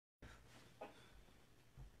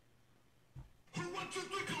What's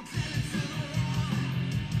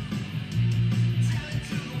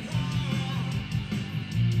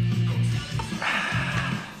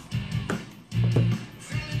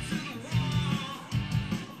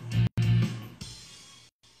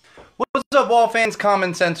up, wall fans,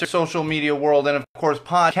 common sensor, social media world, and of course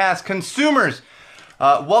podcast consumers?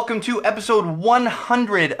 Welcome to episode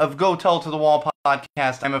 100 of Go Tell to the Wall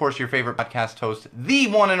podcast. I'm of course your favorite podcast host, the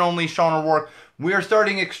one and only Sean O'Rourke. We are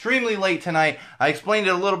starting extremely late tonight. I explained it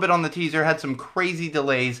a little bit on the teaser, had some crazy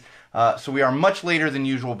delays, so we are much later than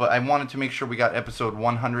usual, but I wanted to make sure we got episode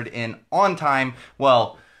 100 in on time.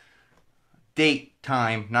 Well, date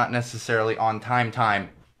time, not necessarily on time.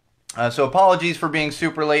 So apologies for being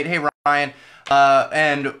super late. Hey Ryan,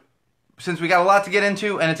 and since we got a lot to get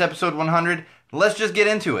into and it's episode 100, let's just get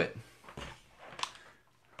into it.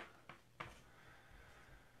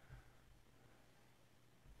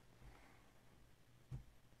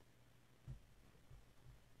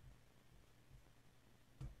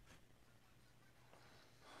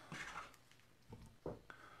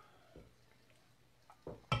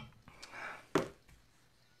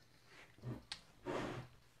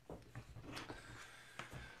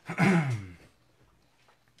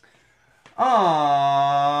 Alright,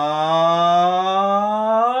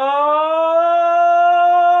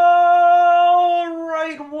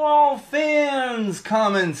 wall fans,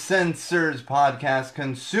 common sensors, podcast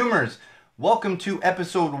consumers, welcome to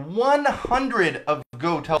episode 100 of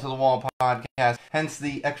Go Tell to the Wall podcast, hence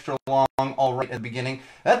the extra long alright at the beginning.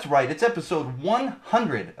 That's right, it's episode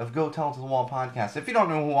 100 of Go Tell to the Wall podcast. If you don't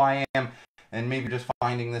know who I am, and maybe you're just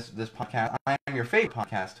finding this podcast, I am your favorite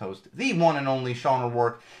podcast host, the one and only Sean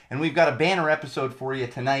O'Rourke, and we've got a banner episode for you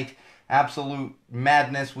tonight. Absolute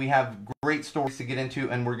madness. We have great stories to get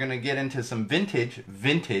into, and we're going to get into some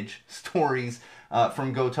vintage stories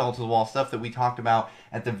from Go Tell to the Wall, stuff that we talked about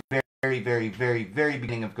at the very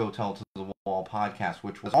beginning of Go Tell to the Wall podcast,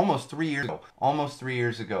 which was almost 3 years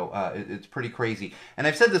ago. It's pretty crazy. And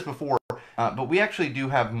I've said this before, but we actually do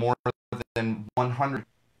have more than 100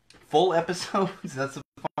 full episodes. That's the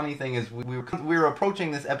funny thing, is we were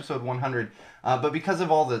approaching this episode 100, but because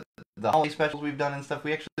of all the holiday specials we've done and stuff,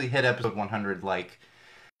 we actually hit episode 100 like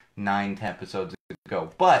 9-10 episodes ago.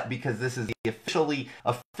 But because this is the officially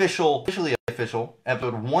official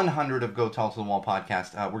episode 100 of Go Tell to the Wall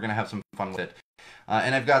podcast, we're gonna have some fun with it.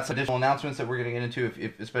 And I've got some additional announcements that we're gonna get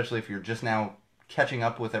into, especially if you're just now catching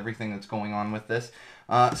up with everything that's going on with this.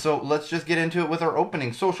 So let's just get into it with our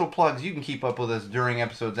opening social plugs. You can keep up with us during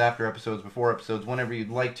episodes, after episodes, before episodes, whenever you'd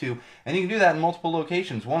like to, and you can do that in multiple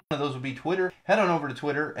locations. One of those would be Twitter. Head on over to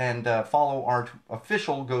Twitter and follow our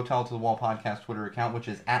official Go Tell to the Wall podcast Twitter account, which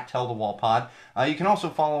is @TellTheWallPod. You can also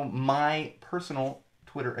follow my personal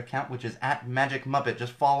Twitter account, which is @MagicMuppet.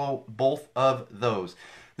 Just follow both of those.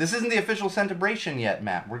 This isn't the official centibration yet,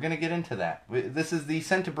 Matt. We're going to get into that. This is the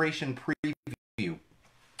centibration preview.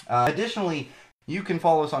 Additionally, you can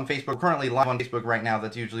follow us on Facebook. We're currently live on Facebook right now.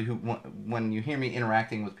 That's usually when you hear me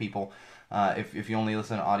interacting with people. If you only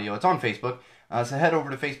listen to audio, it's on Facebook. So head over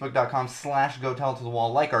to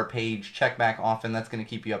facebook.com/GoTellToTheWall. Like our page. Check back often. That's going to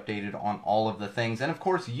keep you updated on all of the things. And of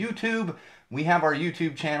course, YouTube. We have our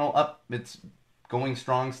YouTube channel up. It's going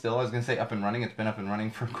strong still. I was going to say up and running. It's been up and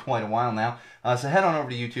running for quite a while now. So head on over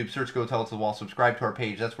to YouTube, search Go Tell to the Wall, subscribe to our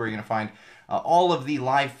page. That's where you're going to find all of the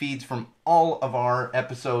live feeds from all of our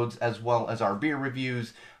episodes, as well as our beer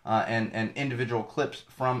reviews and individual clips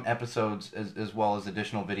from episodes, as well as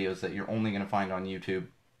additional videos that you're only going to find on YouTube.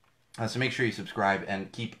 So make sure you subscribe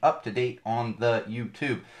and keep up to date on the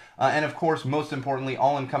YouTube. And of course, most importantly,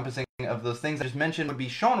 all-encompassing of those things I just mentioned would be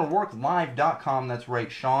SeanO'RourkeLive.com. That's right,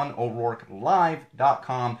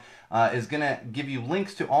 SeanO'RourkeLive.com is going to give you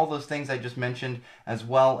links to all those things I just mentioned, as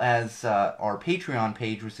well as our Patreon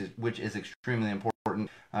page, which is extremely important.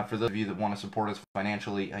 For those of you that want to support us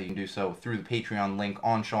financially, you can do so through the Patreon link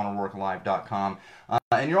on SeanO'RourkeLive.com.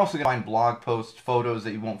 And you're also going to find blog posts, photos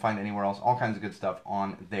that you won't find anywhere else, all kinds of good stuff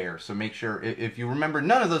on there. So make sure, if you remember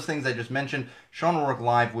none of those things I just mentioned, Sean O'Rourke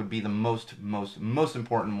Live would be the most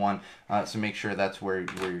important one. So make sure that's where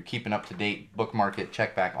you're keeping up to date, bookmark it,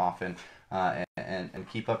 check back often, and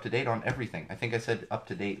keep up to date on everything. I think I said up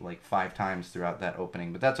to date like 5 times throughout that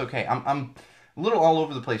opening, but that's okay. I'm a little all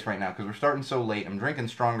over the place right now because we're starting so late. I'm drinking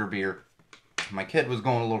stronger beer. My kid was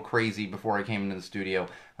going a little crazy before I came into the studio,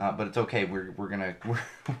 but it's okay. We're gonna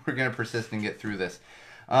persist and get through this.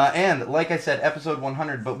 And like I said, episode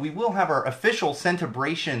 100, but we will have our official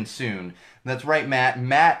centibration soon. That's right, Matt.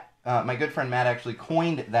 My good friend Matt actually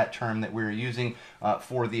coined that term that we're using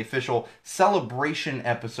for the official celebration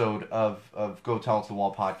episode of Go Tell to the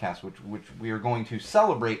Wall podcast, which we are going to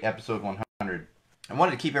celebrate episode 100. I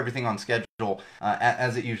wanted to keep everything on schedule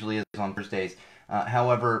as it usually is on Thursdays.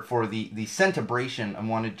 However, for the centibration, I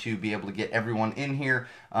wanted to be able to get everyone in here.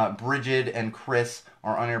 Bridget and Chris,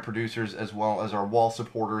 our on-air producers, as well as our wall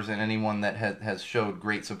supporters, and anyone that has showed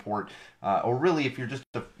great support. Or really, if you're just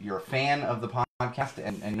you're a fan of the podcast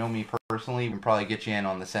and know me personally, we can probably get you in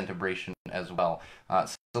on the centibration as well.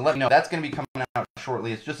 So let me know. That's going to be coming out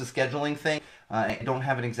shortly. It's just a scheduling thing. I don't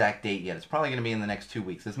have an exact date yet. It's probably going to be in the next 2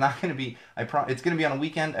 weeks. It's not going to be. It's going to be on a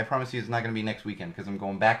weekend. I promise you, it's not going to be next weekend because I'm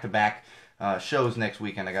going back to back shows next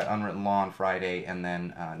weekend. I got Unwritten Law on Friday, and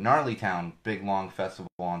then Gnarly Town Big Long Festival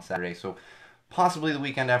on Saturday. So possibly the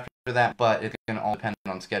weekend after that, but it's going to all depend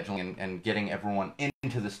on scheduling and getting everyone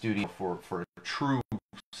into the studio for a true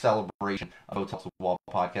celebration of Hotels of Wall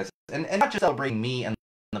podcast, and not just celebrating me and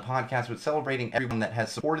the podcast, but celebrating everyone that has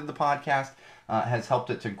supported the podcast, has helped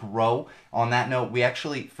it to grow. On that note, we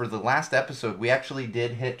actually, for the last episode, we actually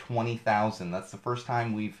did hit 20,000. That's the first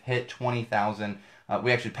time we've hit 20,000.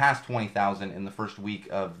 We actually passed 20,000 in the first week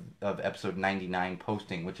of episode 99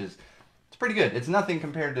 posting, which is, it's pretty good. It's nothing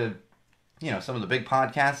compared to, some of the big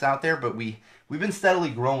podcasts out there, but we've been steadily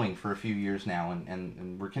growing for a few years now,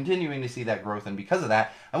 and we're continuing to see that growth. And because of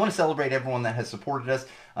that, I want to celebrate everyone that has supported us,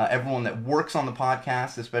 everyone that works on the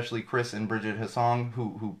podcast, especially Chris and Bridget Hassong,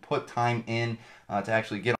 who put time in to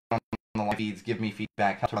actually get on the live feeds, give me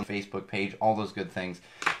feedback, help on the Facebook page, all those good things,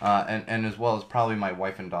 and as well as probably my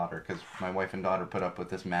wife and daughter, because my wife and daughter put up with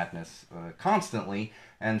this madness constantly,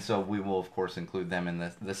 and so we will of course include them in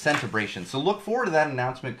the centibration. So look forward to that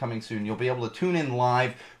announcement coming soon. You'll be able to tune in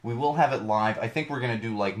live. We will have it live. I think we're going to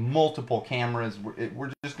do like multiple cameras.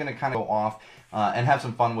 We're just going to kind of go off and have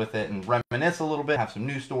some fun with it and reminisce a little bit, have some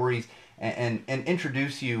news stories, and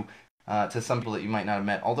introduce you to some people that you might not have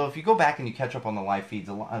met. Although if you go back and you catch up on the live feeds,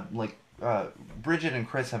 a lot, Bridget and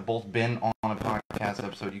Chris have both been on a podcast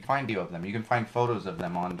episode. You can find video of them. You can find photos of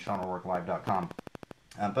them on SeanO'RourkeLive.com.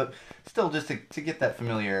 But still, just to get that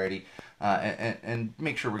familiarity and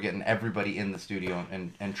make sure we're getting everybody in the studio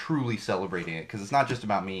and truly celebrating it, because it's not just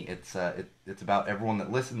about me. It's about everyone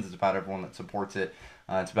that listens. It's about everyone that supports it.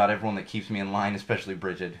 It's about everyone that keeps me in line, especially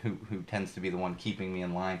Bridget, who tends to be the one keeping me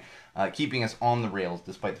in line, keeping us on the rails,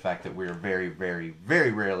 despite the fact that we're very, very,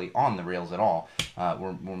 very rarely on the rails at all.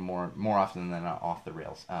 We're more often than not off the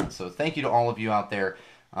rails. So thank you to all of you out there.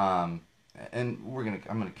 And I'm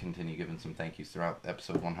gonna continue giving some thank yous throughout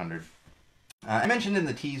episode 100. I mentioned in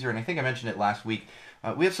the teaser, and I think I mentioned it last week,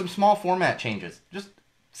 we have some small format changes, just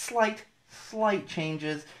slight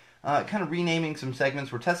changes, kind of renaming some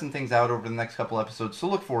segments. We're testing things out over the next couple episodes, so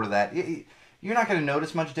look forward to that. You're not going to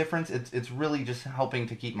notice much difference. It's really just helping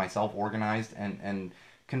to keep myself organized and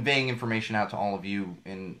conveying information out to all of you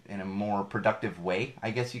in a more productive way,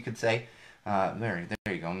 I guess you could say. There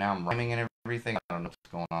you go. Now I'm rhyming and everything. I don't know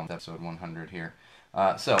what's going on with episode 100 here.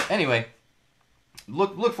 So anyway,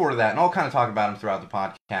 look forward to that, and I'll kind of talk about them throughout the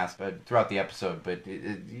podcast, but throughout the episode. But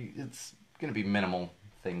it's going to be minimal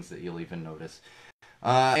things that you'll even notice.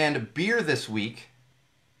 And beer this week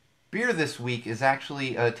is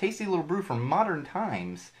actually a tasty little brew from Modern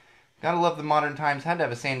Times. Gotta love the Modern Times. Had to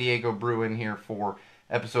have a San Diego brew in here for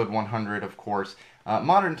episode 100, of course.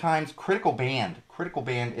 Modern Times Critical Band.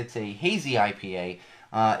 It's a hazy IPA.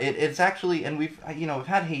 It's actually, and we've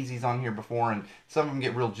had hazies on here before, and some of them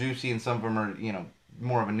get real juicy, and some of them are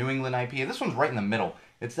more of a New England IPA. This one's right in the middle.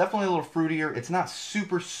 It's definitely a little fruitier. It's not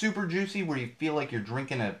super juicy where you feel like you're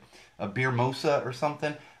drinking a beer mosa or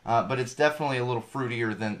something, but it's definitely a little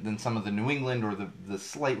fruitier than some of the New England or the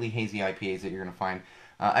slightly hazy IPAs that you're gonna find.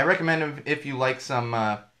 I recommend them if you like some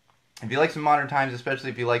Modern Times, especially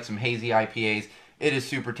if you like some hazy IPAs. It is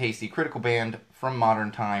super tasty. Critical Band from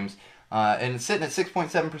Modern Times. And it's sitting at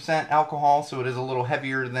 6.7% alcohol, so it is a little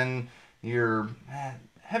heavier than your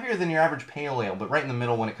average pale ale, but right in the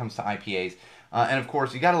middle when it comes to IPAs. And of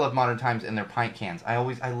course, you gotta love Modern Times and their pint cans. I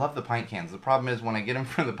love the pint cans. The problem is when I get them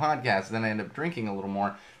for the podcast, then I end up drinking a little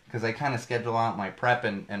more because I kind of schedule out my prep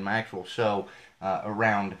and my actual show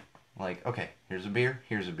around, like, okay, here's a beer.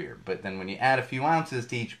 But then when you add a few ounces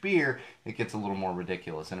to each beer, it gets a little more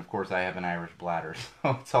ridiculous. And of course, I have an Irish bladder,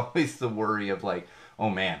 so it's always the worry of like, oh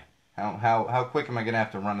man, how quick am I going to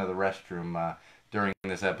have to run to the restroom during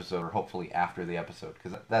this episode, or hopefully after the episode,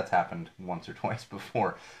 because that's happened once or twice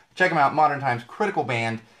before. Check them out, Modern Times Critical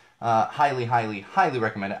Band. Highly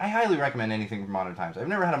recommend it. I highly recommend anything from Modern Times. I've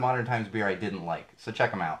never had a Modern Times beer I didn't like, so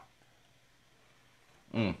check them out.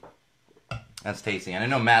 That's tasty. And I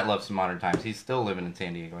know Matt loves some Modern Times. He's still living in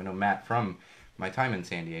San Diego. I know Matt from my time in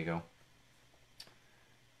San Diego.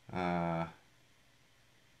 That's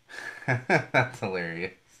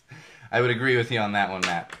hilarious. I would agree with you on that one,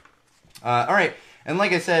 Matt. All right. And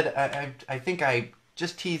like I said, I think I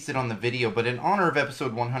just teased it on the video, but in honor of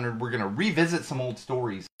episode 100, we're going to revisit some old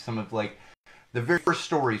stories, some of like the very first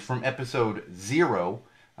stories from episode 0,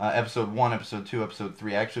 episode 1, episode 2, episode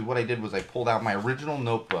 3. Actually, what I did was I pulled out my original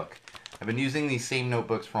notebook. I've been using these same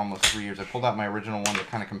notebooks for almost 3 years. I pulled out my original one to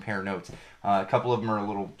kind of compare notes. A couple of them are a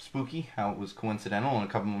little spooky, how it was coincidental, and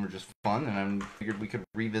a couple of them are just fun, and I figured we could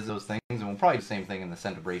revisit those things, and we'll probably do the same thing in the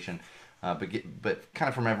centibration, but kind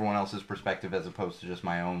of from everyone else's perspective as opposed to just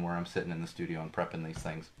my own, where I'm sitting in the studio and prepping these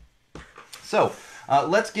things. So,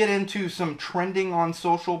 let's get into some trending on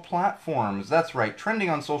social platforms. That's right, trending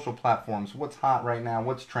on social platforms. What's hot right now?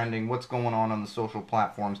 What's trending? What's going on the social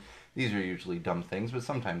platforms? These are usually dumb things, but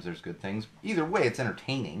sometimes there's good things. Either way, it's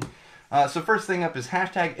entertaining. So first thing up is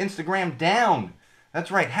hashtag Instagram down.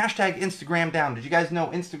 That's right, hashtag Instagram down. Did you guys know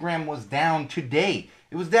Instagram was down today?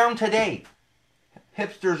 It was down today.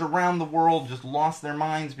 Hipsters around the world just lost their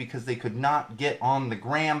minds because they could not get on the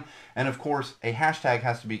gram. And of course, a hashtag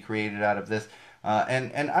has to be created out of this.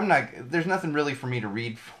 And I'm not, there's nothing really for me to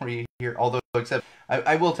read for you here, although except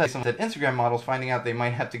I will tell you something that Instagram models finding out they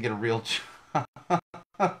might have to get a real job.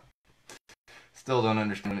 Still don't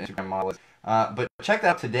understand what an Instagram model is. But check that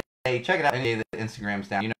out today. Check it out any day that Instagram's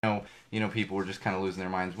down. You know, people were just kind of losing their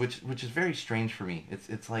minds, which is very strange for me.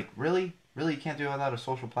 It's like, really you can't do it without a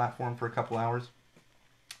social platform for a couple hours.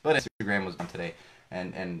 But Instagram was down today,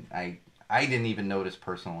 and I didn't even notice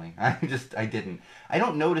personally. I didn't. I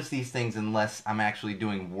don't notice these things unless I'm actually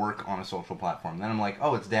doing work on a social platform. Then I'm like,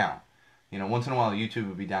 oh, it's down. You know, once in a while YouTube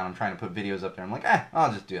would be down. I'm trying to put videos up there. I'm like,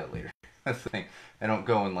 I'll just do that later. That's the thing. I don't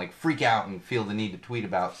go and like freak out and feel the need to tweet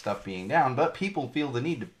about stuff being down, but people feel the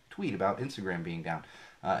need to tweet about Instagram being down.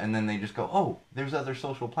 And then they just go, oh, there's other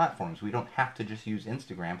social platforms. We don't have to just use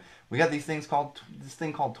Instagram. We got this thing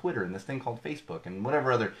called Twitter and this thing called Facebook and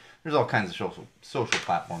whatever other. There's all kinds of social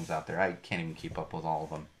platforms out there. I can't even keep up with all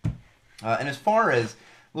of them. And as far as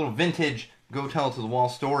little vintage Go Tell It to the Wall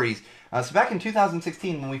stories, so back in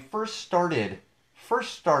 2016 when we first started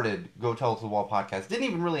Go Tell It to the Wall podcast, didn't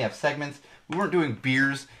even really have segments. We weren't doing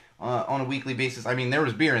beers on a weekly basis. I mean, there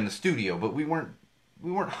was beer in the studio, but we weren't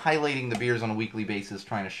highlighting the beers on a weekly basis,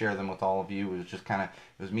 trying to share them with all of you. It was just kind of,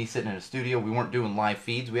 it was me sitting in a studio. We weren't doing live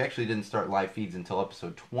feeds. We actually didn't start live feeds until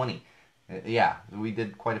episode 20. Yeah, we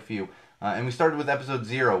did quite a few. And we started with episode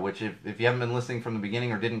 0, which if you haven't been listening from the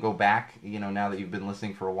beginning or didn't go back, you know, now that you've been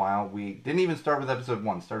listening for a while, we didn't even start with episode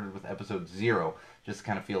 1, started with episode 0, just to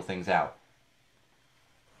kind of feel things out.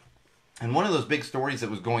 And one of those big stories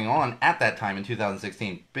that was going on at that time in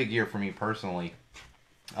 2016, big year for me personally,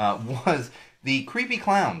 was the creepy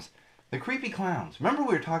clowns. The creepy clowns. Remember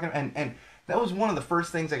we were talking, and that was one of the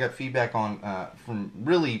first things I got feedback on from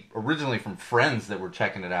really originally from friends that were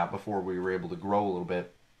checking it out before we were able to grow a little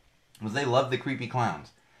bit, was they loved the creepy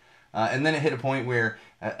clowns. And then it hit a point where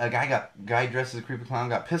a guy dressed as a creepy clown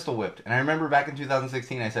got pistol whipped. And I remember back in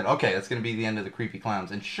 2016, I said, okay, that's going to be the end of the creepy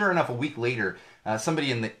clowns. And sure enough, a week later,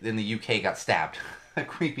 somebody in the UK got stabbed. A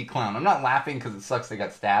creepy clown. I'm not laughing because it sucks they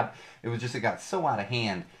got stabbed. It was just, it got so out of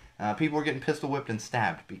hand. People were getting pistol whipped and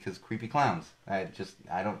stabbed because creepy clowns. I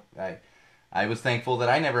was thankful that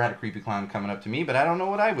I never had a creepy clown coming up to me, but I don't know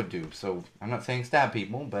what I would do. So I'm not saying stab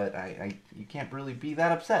people, but you can't really be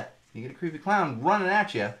that upset. You get a creepy clown running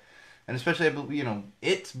at you. And especially, you know,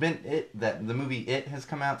 the movie It has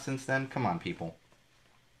come out since then. Come on, people.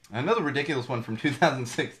 Another ridiculous one from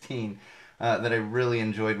 2016 that I really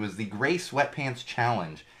enjoyed was the Gray Sweatpants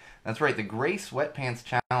Challenge. That's right, the Gray Sweatpants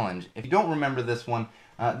Challenge. If you don't remember this one,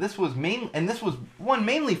 this was one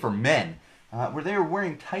mainly for men, where they were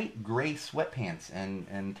wearing tight gray sweatpants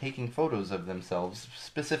and taking photos of themselves,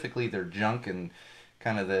 specifically their junk and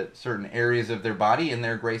kind of the certain areas of their body in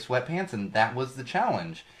their gray sweatpants, and that was the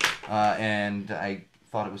challenge. And I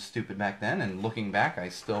thought it was stupid back then, and looking back, I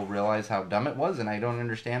still realize how dumb it was, and I don't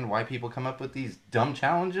understand why people come up with these dumb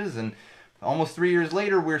challenges, and almost 3 years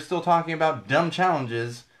later, we're still talking about dumb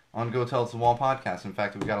challenges on Go Tell It to the Wall podcast. In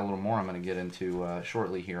fact, we've got a little more I'm going to get into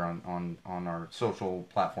shortly here on our social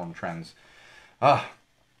platform trends.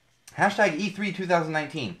 Hashtag E3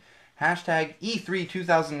 2019. Hashtag E3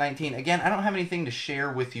 2019. Again, I don't have anything to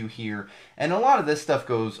share with you here, and a lot of this stuff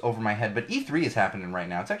goes over my head, but E3 is happening right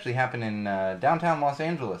now. It's actually happening in downtown Los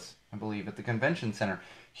Angeles, I believe, at the convention center.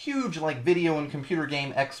 Huge, like, video and computer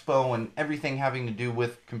game expo and everything having to do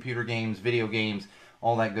with computer games, video games,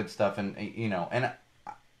 all that good stuff, and, you know, and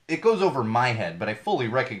it goes over my head, but I fully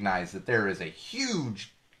recognize that there is a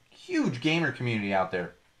huge, huge gamer community out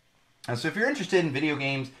there. And so if you're interested in video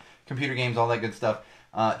games, computer games, all that good stuff,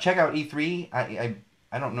 check out E3.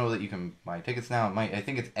 I don't know that you can buy tickets now. I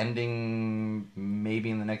think it's ending maybe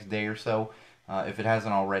in the next day or so, if it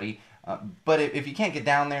hasn't already. But if you can't get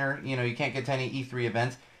down there, you can't get to any E3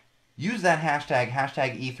 events, use that hashtag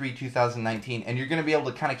E3 2019, and you're going to be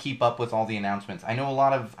able to kind of keep up with all the announcements. I know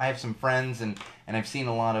I have some friends, and I've seen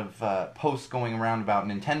a lot of posts going around about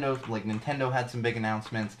Nintendo, like Nintendo had some big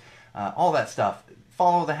announcements, all that stuff.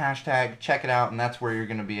 Follow the hashtag, check it out, and that's where you're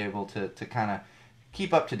going to be able to kind of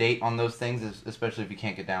keep up to date on those things, especially if you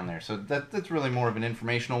can't get down there. So that's really more of an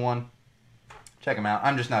informational one. Check them out.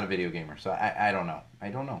 I'm just not a video gamer, so I don't know. I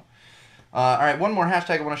don't know. All right, one more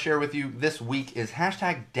hashtag I want to share with you this week is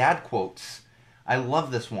hashtag dad quotes. I love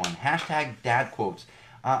this one. Hashtag dad quotes.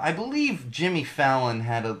 I believe Jimmy Fallon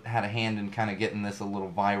had a hand in kind of getting this a little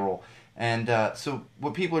viral. And so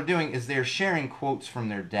what people are doing is they're sharing quotes from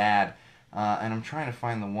their dad. And I'm trying to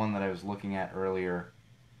find the one that I was looking at earlier.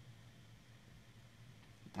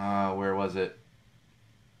 Where was it?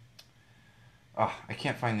 Oh, I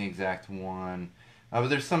can't find the exact one. But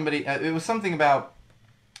there's somebody, it was something about,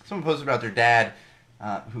 someone posted about their dad,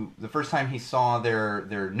 who the first time he saw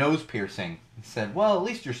their nose piercing, said, "Well, at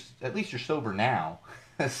least you're sober now,"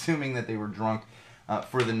 assuming that they were drunk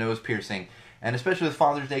for the nose piercing. And especially with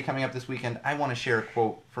Father's Day coming up this weekend, I want to share a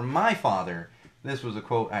quote from my father. This was a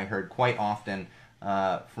quote I heard quite often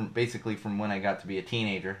from when I got to be a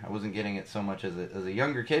teenager. I wasn't getting it so much as a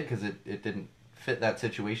younger kid because it didn't fit that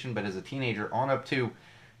situation, but as a teenager on up to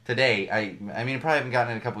today, I mean, I probably haven't gotten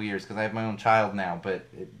it in a couple years because I have my own child now, but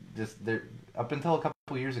up until a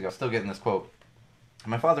couple years ago, still getting this quote.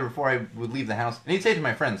 My father, before I would leave the house, and he'd say it to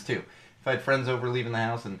my friends too, if I had friends over leaving the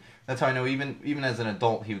house, and that's how I know, even as an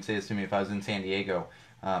adult, he would say this to me if I was in San Diego,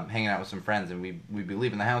 hanging out with some friends, and we'd be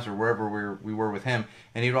leaving the house or wherever we were with him,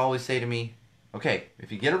 and he would always say to me, "Okay,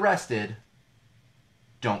 if you get arrested,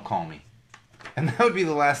 don't call me." And that would be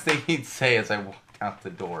the last thing he'd say as I walked out the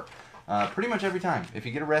door. Pretty much every time. If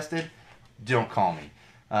you get arrested, don't call me.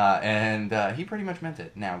 And he pretty much meant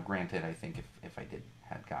it. Now, granted, I think if I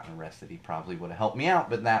had gotten arrested, he probably would have helped me out,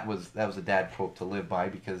 but that was a dad quote to live by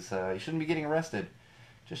because you shouldn't be getting arrested.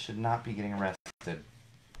 Just should not be getting arrested.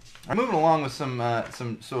 I'm moving along with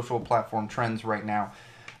some social platform trends right now.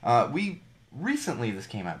 Recently, this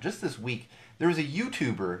came out, just this week, there was a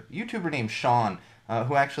YouTuber named Sean,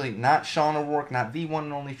 who actually, not Sean O'Rourke, not the one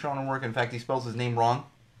and only Sean O'Rourke. In fact, he spells his name wrong.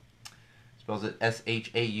 Spells it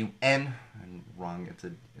S-H-A-U-N. And wrong,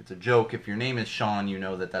 it's a joke. If your name is Sean, you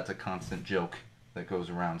know that's a constant joke that goes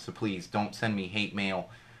around. So please, don't send me hate mail,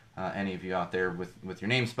 any of you out there with your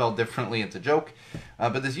name spelled differently. It's a joke.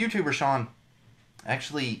 But this YouTuber, Sean,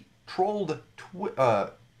 actually trolled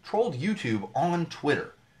YouTube on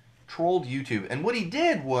Twitter. Trolled YouTube. And what he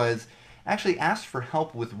did was actually asked for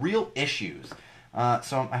help with real issues.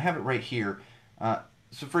 So I have it right here.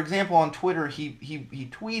 So for example, on Twitter, he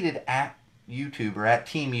tweeted at YouTube, or at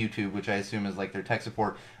Team YouTube, which I assume is like their tech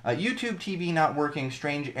support, YouTube TV not working,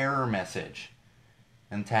 strange error message,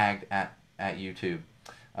 and tagged at YouTube.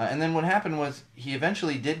 And then what happened was he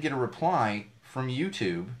eventually did get a reply from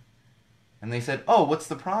YouTube, and they said, "Oh, what's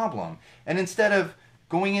the problem?" And instead of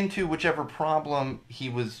going into whichever problem he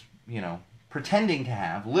was, pretending to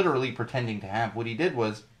have, literally pretending to have, what he did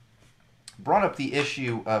was brought up the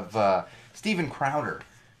issue of Steven Crowder.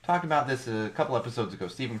 Talked about this a couple episodes ago.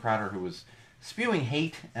 Steven Crowder, who was spewing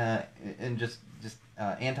hate and just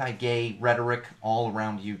anti-gay rhetoric all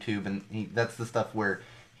around YouTube, and that's the stuff where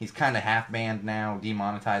he's kind of half banned now,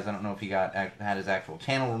 demonetized. I don't know if he had his actual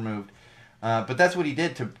channel removed, but that's what he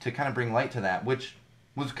did to kind of bring light to that, which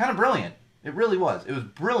was kind of brilliant. It really was. It was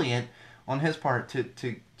brilliant on his part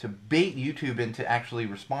to bait YouTube into actually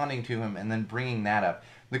responding to him and then bringing that up.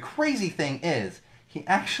 The crazy thing is, he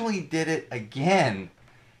actually did it again.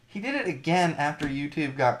 He did it again after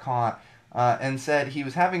YouTube got caught and said he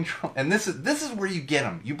was having trouble. And this is where you get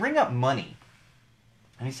him. You bring up money.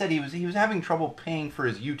 And he said he was having trouble paying for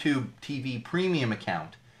his YouTube TV premium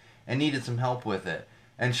account and needed some help with it.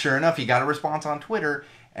 And sure enough, he got a response on Twitter.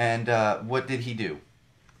 And what did he do?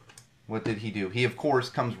 What did he do? He, of course,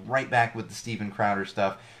 comes right back with the Steven Crowder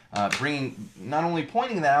stuff, not only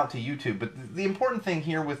pointing that out to YouTube, but the important thing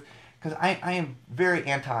here because I am very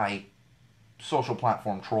anti-social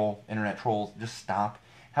platform troll, internet trolls, just stop.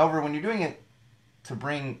 However, when you're doing it to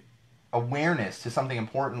bring awareness to something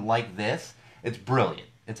important like this, it's brilliant.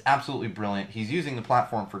 It's absolutely brilliant. He's using the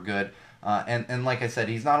platform for good. And like I said,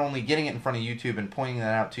 he's not only getting it in front of YouTube and pointing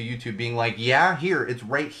that out to YouTube, being like, yeah, here, it's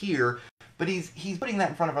right here, but he's putting that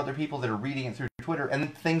in front of other people that are reading it through Twitter,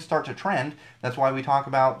 and things start to trend. That's why we talk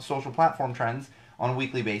about social platform trends on a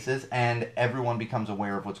weekly basis, and everyone becomes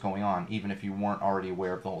aware of what's going on, even if you weren't already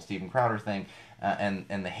aware of the whole Steven Crowder thing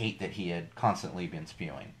and the hate that he had constantly been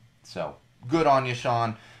spewing. So, good on you,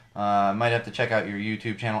 Sean. Might have to check out your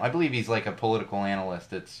YouTube channel. I believe he's like a political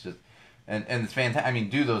analyst. It's just, and it's fantastic. I mean,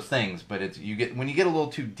 do those things, but when you get a little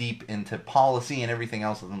too deep into policy and everything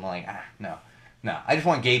else, I'm like, no. I just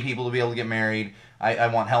want gay people to be able to get married. I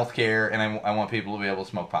want health care, and I want people to be able to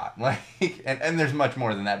smoke pot. Like, and there's much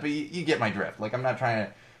more than that, but you get my drift. Like, I'm not trying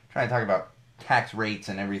to talk about tax rates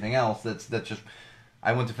and everything else. That's just,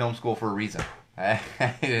 I went to film school for a reason.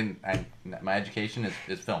 My education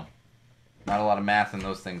is film. Not a lot of math and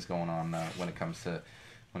those things going on when it comes to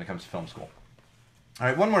film school. All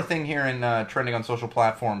right, one more thing here in trending on social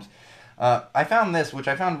platforms. I found this, which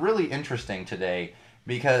I found really interesting today,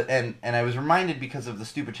 because and I was reminded because of the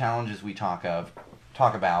stupid challenges we talk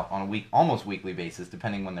about on a almost weekly basis,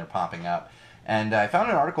 depending when they're popping up. And I found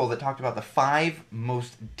an article that talked about the 5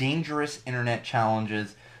 most dangerous internet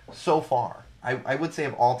challenges so far. I would say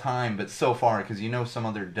of all time, but so far, because some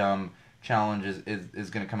other dumb challenges is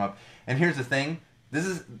going to come up. And here's the thing. This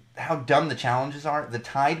is how dumb the challenges are. The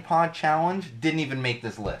Tide Pod challenge didn't even make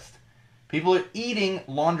this list. People are eating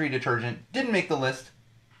laundry detergent didn't make the list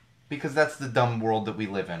because that's the dumb world that we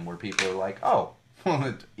live in, where people are like, oh,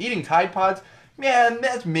 eating Tide Pods? Man,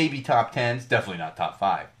 that's maybe top 10. It's definitely not top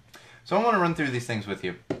 5. So I want to run through these things with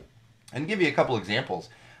you and give you a couple examples.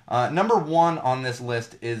 Number 1 on this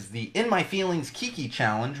list is the In My Feelings Kiki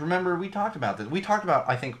challenge. Remember, we talked about this. We talked about,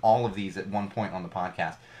 I think, all of these at one point on the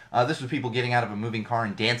podcast. This was people getting out of a moving car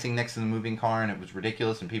and dancing next to the moving car, and it was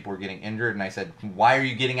ridiculous, and people were getting injured. And I said, why are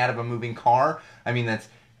you getting out of a moving car? I mean,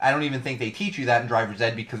 I don't even think they teach you that in driver's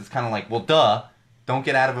ed, because it's kind of like, well, duh, don't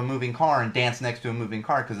get out of a moving car and dance next to a moving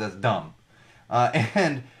car, because that's dumb.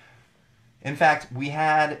 And in fact, we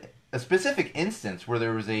had a specific instance where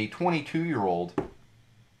there was a 22-year-old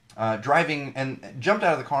driving and jumped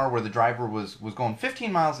out of the car where the driver was going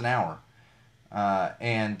 15 miles an hour.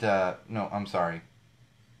 No, I'm sorry.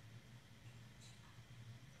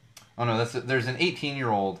 Oh no, there's an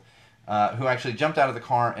 18-year-old who actually jumped out of the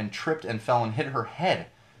car and tripped and fell and hit her head,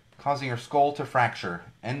 causing her skull to fracture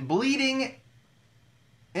and bleeding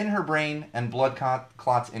in her brain and blood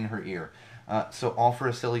clots in her ear. So all for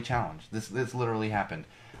a silly challenge. This literally happened.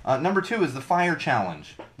 Number 2 is the fire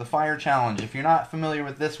challenge. The fire challenge. If you're not familiar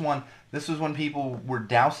with this one, this was when people were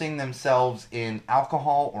dousing themselves in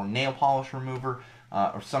alcohol or nail polish remover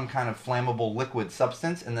or some kind of flammable liquid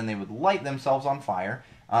substance, and then they would light themselves on fire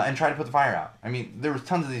and try to put the fire out. I mean, there was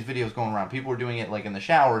tons of these videos going around. People were doing it like in the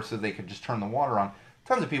shower so they could just turn the water on.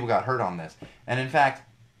 Tons of people got hurt on this. And in fact,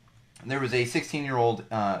 there was a 16-year-old,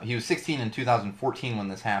 he was 16 in 2014 when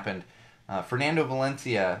this happened. Fernando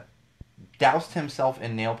Valencia doused himself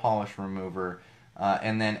in nail polish remover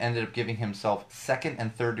and then ended up giving himself 2nd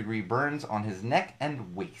and 3rd degree burns on his neck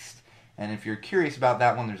and waist. And if you're curious about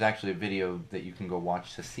that one, there's actually a video that you can go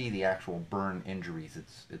watch to see the actual burn injuries.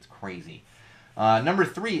 It's crazy. Number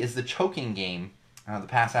 3 is the choking game, the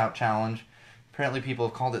pass out challenge. Apparently people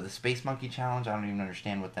have called it the Space Monkey challenge. I don't even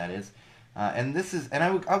understand what that is. And this is, and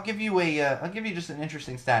I'll give you just an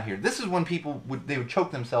interesting stat here. This is when people would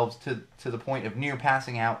choke themselves to the point of near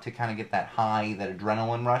passing out to kind of get that high, that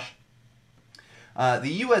adrenaline rush. The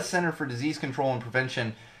U.S. Center for Disease Control and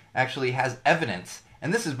Prevention actually has evidence,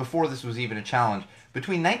 and this is before this was even a challenge.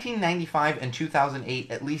 Between 1995 and 2008,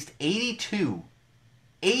 at least 82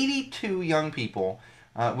 young people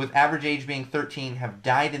with average age being 13 have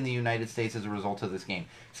died in the United States as a result of this game.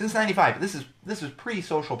 Since 95, this is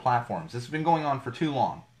pre-social platforms. This has been going on for too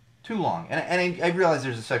long. And I realize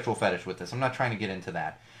there's a sexual fetish with this. I'm not trying to get into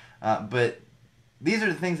that. But these are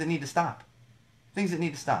the things that need to stop. Things that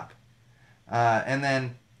need to stop. And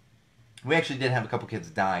then we actually did have a couple kids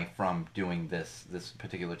die from doing this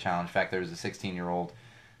particular challenge. In fact, there was a 16-year-old,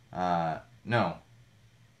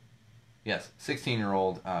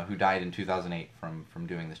 16-year-old who died in 2008 from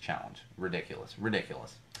doing this challenge. Ridiculous.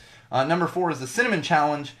 Number 4 is the cinnamon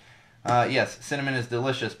challenge. Yes, cinnamon is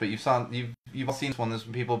delicious, but you've all seen this one. This is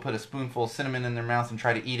when people put a spoonful of cinnamon in their mouth and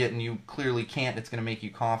try to eat it, and you clearly can't. It's going to make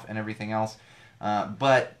you cough and everything else.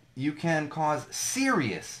 But you can cause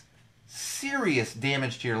serious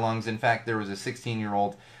damage to your lungs. In fact, there was a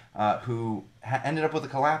 16-year-old who ended up with a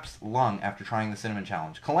collapsed lung after trying the cinnamon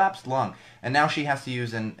challenge. Collapsed lung. And now she has to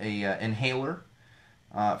use an inhaler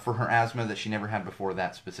for her asthma that she never had before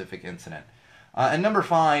that specific incident. And number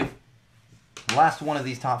 5, last one of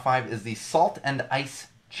these top 5, is the Salt and Ice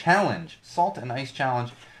Challenge. Salt and Ice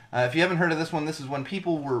Challenge. If you haven't heard of this one, this is when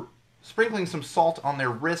people were sprinkling some salt on their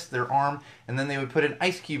wrist, their arm, and then they would put an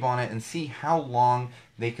ice cube on it and see how long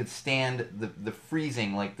they could stand the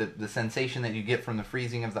freezing, like the sensation that you get from the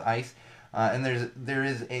freezing of the ice. And there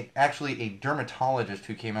is actually a dermatologist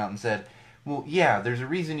who came out and said, well, yeah, there's a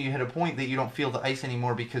reason you hit a point that you don't feel the ice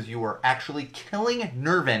anymore, because you are actually killing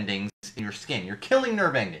nerve endings in your skin. You're killing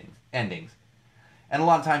nerve endings. And a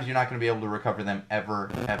lot of times you're not going to be able to recover them ever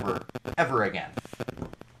again.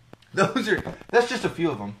 That's just a few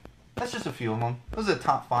of them. Those are the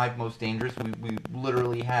top 5 most dangerous. We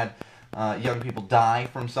literally had young people die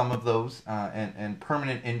from some of those, and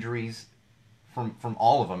permanent injuries from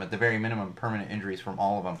all of them. At the very minimum, permanent injuries from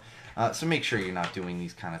all of them. So make sure you're not doing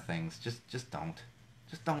these kind of things. Just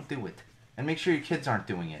don't do it. And make sure your kids aren't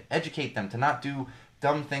doing it. Educate them to not do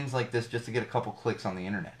dumb things like this just to get a couple clicks on the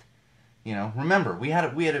internet. You know, remember, we had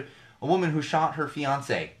a woman who shot her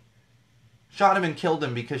fiance. Shot him and killed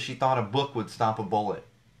him because she thought a book would stop a bullet.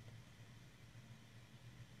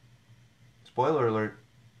 Spoiler alert.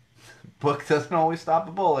 Book doesn't always stop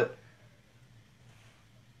a bullet.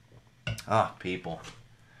 Ah, people.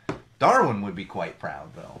 Darwin would be quite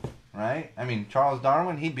proud, though. Right? I mean, Charles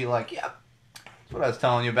Darwin, he'd be like, yep, that's what I was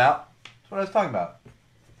telling you about. That's what I was talking about.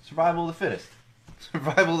 Survival of the fittest.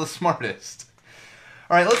 Survival of the smartest.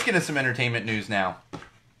 Alright, let's get into some entertainment news now.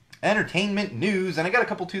 Entertainment news, and I got a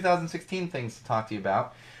couple 2016 things to talk to you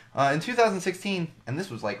about. In 2016, and this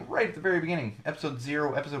was like right at the very beginning, episode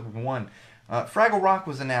 0, episode 1, Fraggle Rock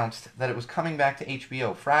was announced that it was coming back to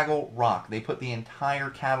HBO. Fraggle Rock. They put the entire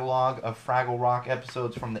catalog of Fraggle Rock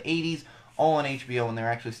episodes from the 80s all on HBO, and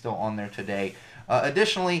they're actually still on there today.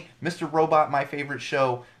 Additionally, Mr. Robot, my favorite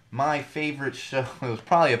show, it was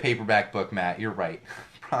probably a paperback book, Matt. You're right.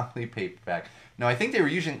 Probably paperback. No, I think they were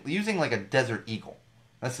using like a Desert Eagle.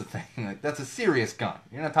 That's the thing. Like, that's a serious gun.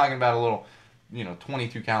 You're not talking about a little,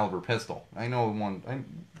 22 caliber pistol. I know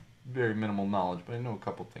I'm very minimal knowledge, but I know a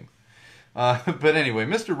couple things. But anyway,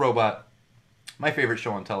 Mr. Robot, my favorite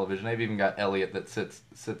show on television. I've even got Elliot that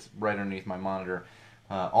sits right underneath my monitor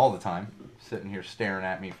all the time, sitting here staring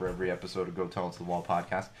at me for every episode of Go Tell It to the Wall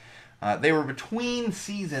podcast. They were between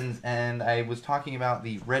seasons, and I was talking about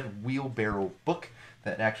the Red Wheelbarrow book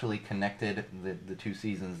that actually connected the 2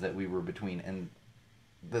 seasons that we were between. And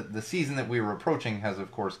the season that we were approaching has,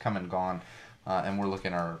 of course, come and gone. And we're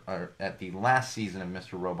looking at the last season of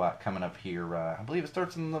Mr. Robot coming up here. I believe it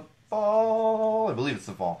starts in the fall. I believe it's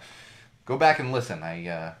the fall. Go back and listen.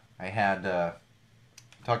 I had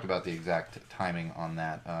talked about the exact timing on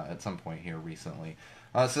that at some point here recently.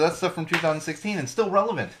 So that's stuff from 2016 and still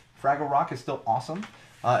relevant. Fraggle Rock is still awesome,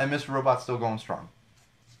 and Mr. Robot's still going strong.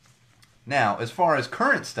 Now, as far as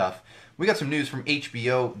current stuff, we got some news from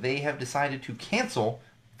HBO. They have decided to cancel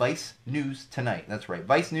Vice News Tonight. That's right,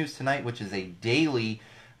 Vice News Tonight, which is a daily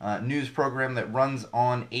news program that runs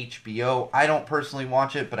on HBO. I don't personally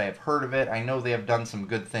watch it, but I have heard of it. I know they have done some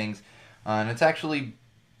good things, and it's actually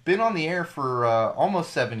been on the air for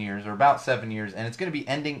almost 7 years, or about 7 years, and it's going to be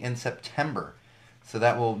ending in September. So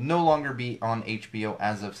that will no longer be on HBO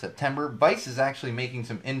as of September. Vice is actually making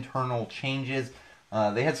some internal changes.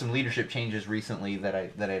 They had some leadership changes recently that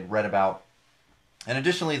I had read about. And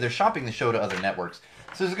additionally, they're shopping the show to other networks.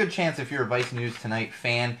 So there's a good chance if you're a Vice News Tonight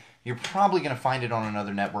fan, you're probably going to find it on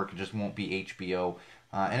another network. It just won't be HBO.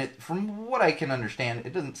 And from what I can understand,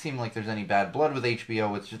 it doesn't seem like there's any bad blood with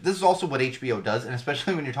HBO. It's just, this is also what HBO does, and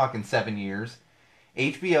especially when you're talking 7 years.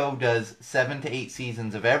 HBO does 7 to 8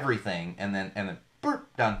 seasons of everything, and then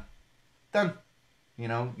burp, done. 7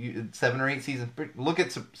 or 8 seasons. Look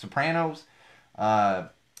at Sopranos.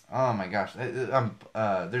 Oh my gosh,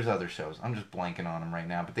 there's other shows. I'm just blanking on them right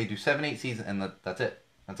now, but they do 7, 8 seasons, and that's it.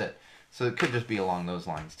 So it could just be along those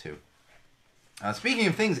lines too. Speaking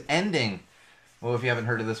of things ending, well, if you haven't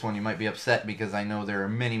heard of this one, you might be upset because I know there are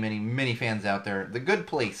many fans out there. The Good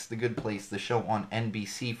Place, the show on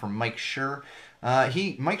NBC from Mike Schur.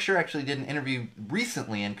 Mike Schur actually did an interview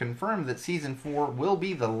recently and confirmed that season 4 will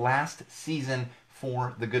be the last season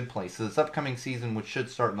for The Good Place. So this upcoming season, which should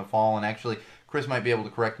start in the fall, and actually Chris might be able to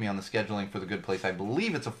correct me on the scheduling for The Good Place. I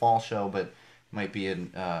believe it's a fall show, but might be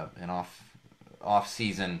an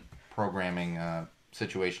off-season programming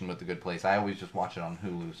situation with The Good Place. I always just watch it on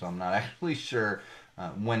Hulu, so I'm not actually sure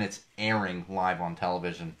when it's airing live on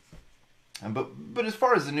television. But as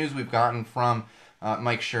far as the news we've gotten from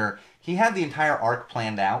Mike Schur, he had the entire arc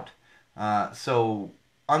planned out. So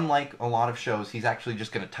unlike a lot of shows, he's actually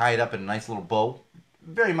just going to tie it up in a nice little bow.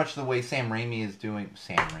 Very much the way Sam Raimi is doing.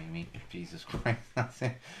 Sam Raimi, Jesus Christ, not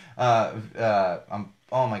Sam.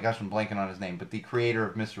 Oh my gosh, I'm blanking on his name. But the creator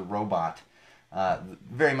of Mr. Robot,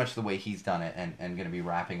 very much the way he's done it, and going to be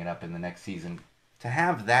wrapping it up in the next season. To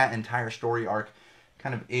have that entire story arc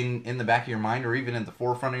kind of in the back of your mind, or even in the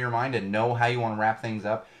forefront of your mind, and know how you want to wrap things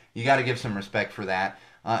up, you got to give some respect for that.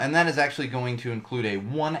 And that is actually going to include a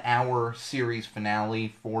 1-hour series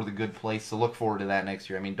finale for The Good Place, so look forward to that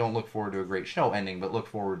next year. I mean, don't look forward to a great show ending, but look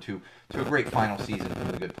forward to a great final season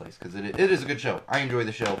for The Good Place, because it is a good show. I enjoy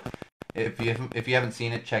the show. If you haven't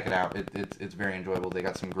seen it, check it out. It's very enjoyable. They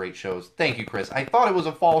got some great shows. Thank you, Chris. I thought it was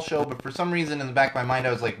a fall show, but for some reason in the back of my mind,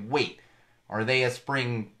 I was like, wait, are they a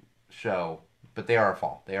spring show? But they are a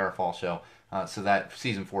fall. They are a fall show. So that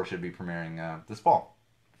season 4 should be premiering this fall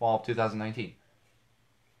of 2019.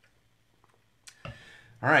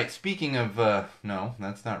 All right. Speaking of no,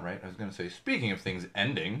 that's not right. I was going to say speaking of things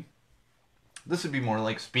ending. This would be more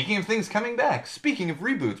like speaking of things coming back. Speaking of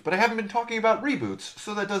reboots, but I haven't been talking about reboots,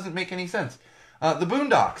 so that doesn't make any sense. The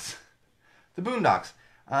Boondocks. The Boondocks.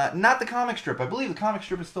 Not the comic strip. I believe the comic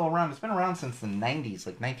strip is still around. It's been around since the 90s,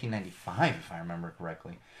 like 1995, if I remember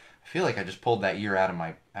correctly. I feel like I just pulled that year out of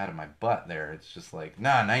my butt there. It's just like,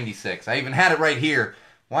 nah, 96. I even had it right here.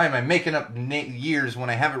 Why am I making up years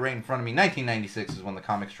when I have it right in front of me? 1996 is when the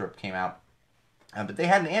comic strip came out. But they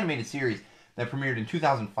had an animated series that premiered in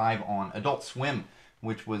 2005 on Adult Swim,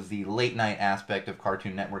 which was the late night aspect of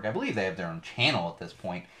Cartoon Network. I believe they have their own channel at this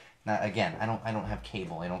point. Now, again, I don't have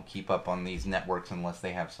cable. I don't keep up on these networks unless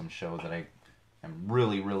they have some show that I am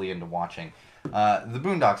really, really into watching. The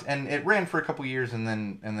Boondocks, and it ran for a couple years and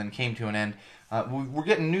then came to an end. We're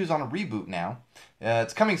getting news on a reboot now.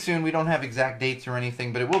 It's coming soon. We don't have exact dates or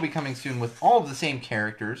anything, but it will be coming soon with all of the same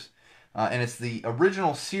characters. And it's the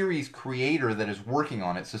original series creator that is working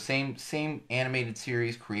on it. So same animated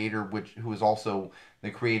series creator, who is also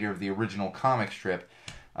the creator of the original comic strip.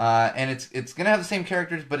 And it's going to have the same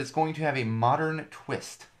characters, but it's going to have a modern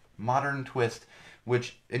twist. Modern twist,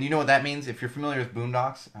 and you know what that means? If you're familiar with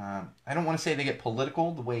Boondocks, I don't want to say they get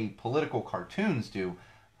political the way political cartoons do,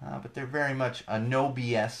 but they're very much a no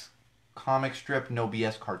BS comic strip, no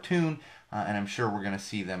BS cartoon. And I'm sure we're going to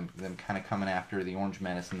see them kind of coming after the Orange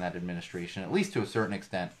Menace and that administration, at least to a certain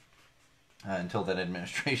extent, until that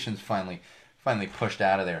administration's finally pushed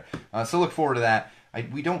out of there. So look forward to that.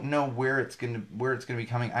 We don't know where it's going to be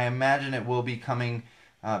coming. I imagine it will be coming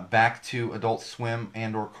back to Adult Swim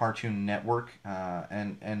and or Cartoon Network.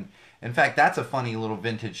 And in fact, that's a funny little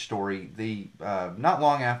vintage story. Not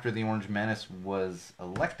long after the Orange Menace was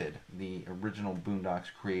elected, the original Boondocks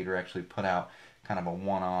creator actually put out kind of a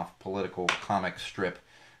one-off political comic strip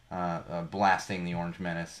blasting the Orange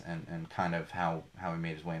Menace and kind of how he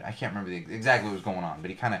made his way in. I can't remember exactly what was going on,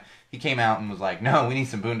 but he came out and was like, no, we need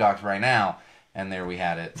some Boondocks right now, and there we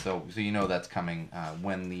had it. So you know that's coming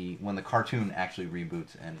when the cartoon actually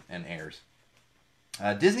reboots and airs.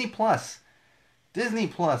 Disney Plus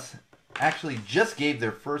actually just gave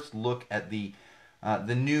their first look at the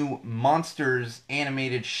new Monsters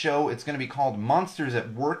animated show. It's going to be called Monsters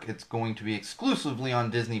at Work. It's going to be exclusively on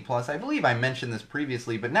Disney Plus. I believe I mentioned this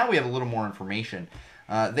previously, but now we have a little more information.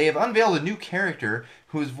 They have unveiled a new character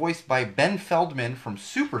who is voiced by Ben Feldman from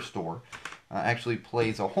Superstore. Actually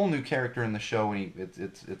plays a whole new character in the show, and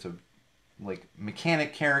it's a like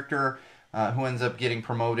mechanic character who ends up getting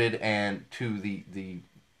promoted and to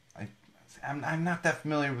I'm not that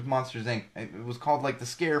familiar with Monsters Inc. It was called like the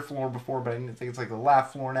scare floor before, but I think it's like the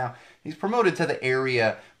laugh floor now. He's promoted to the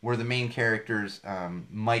area where the main characters,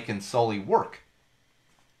 Mike and Sully, work.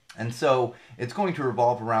 And so it's going to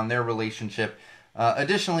revolve around their relationship.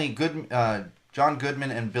 Additionally, John Goodman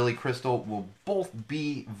and Billy Crystal will both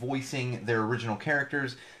be voicing their original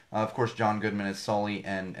characters. Of course, John Goodman as Sully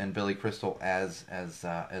and Billy Crystal as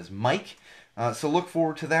Mike. So look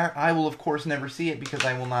forward to that. I will, of course, never see it because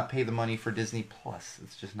I will not pay the money for Disney Plus.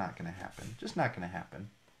 It's just not going to happen. Just not going to happen.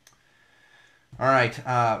 All right,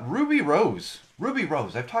 Ruby Rose. Ruby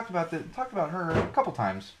Rose. I've talked about her a couple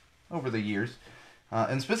times over the years,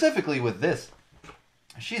 and specifically with this,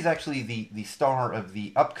 she's actually the star of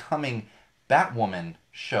the upcoming Batwoman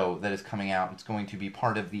show that is coming out. It's going to be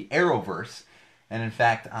part of the Arrowverse. And in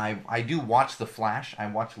fact, I do watch The Flash. I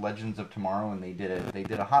watch Legends of Tomorrow, and they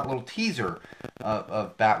did a hot little teaser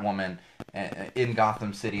of Batwoman in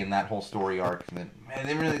Gotham City and that whole story arc. And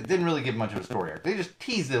they didn't really give much of a story arc. They just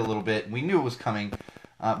teased it a little bit. We knew it was coming,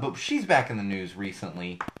 but she's back in the news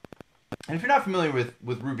recently. And if you're not familiar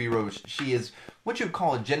with Ruby Rose, she is what you would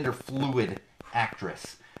call a gender fluid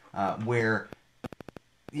actress, where.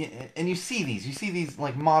 And you see these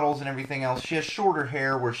like models and everything else. She has shorter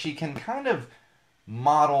hair where she can kind of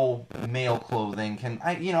model male clothing.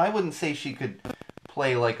 I wouldn't say she could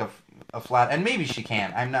play like a flat, and maybe she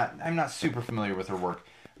can. I'm not super familiar with her work,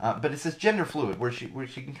 but it's this gender fluid where she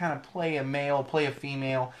can kind of play a male, play a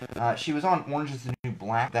female. She was on Orange Is the New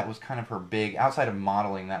Black. That was kind of her big, outside of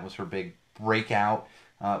modeling, that was her big breakout.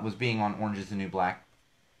 Was being on Orange Is the New Black,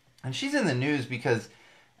 and she's in the news because,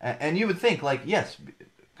 and you would think like yes.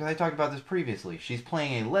 Because I talked about this previously. She's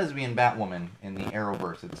playing a lesbian Batwoman in the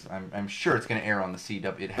Arrowverse. I'm sure it's going to air on the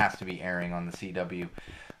CW. It has to be airing on the CW.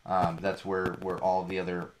 That's where all the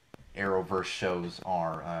other Arrowverse shows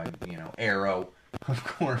are, Arrow, of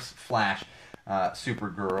course, Flash,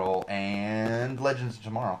 Supergirl, and Legends of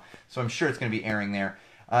Tomorrow. So I'm sure it's going to be airing there.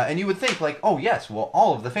 And you would think, like, oh yes, well,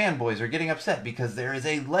 all of the fanboys are getting upset because there is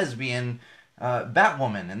a lesbian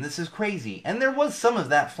Batwoman, and this is crazy. And there was some of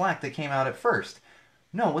that flack that came out at first.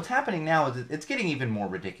 No, what's happening now is it's getting even more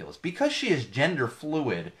ridiculous. Because she is gender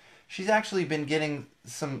fluid, she's actually been getting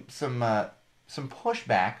some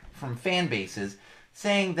pushback from fan bases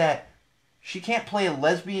saying that she can't play a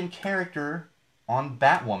lesbian character on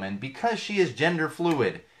Batwoman because she is gender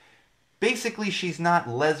fluid. Basically, she's not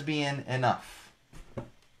lesbian enough.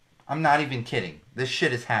 I'm not even kidding. This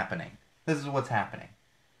shit is happening. This is what's happening.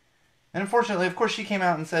 And unfortunately, of course, she came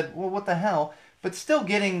out and said, well, what the hell? But still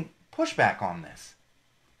getting pushback on this.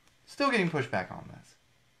 Still getting pushback on this.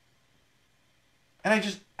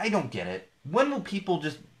 And I don't get it. When will people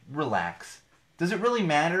just relax? Does it really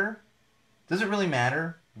matter? Does it really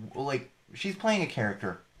matter? Like, she's playing a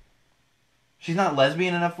character. She's not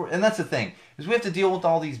lesbian enough for... And that's the thing, is we have to deal with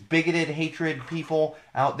all these bigoted, hatred people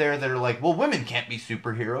out there that are like, well, women can't be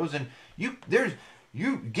superheroes, and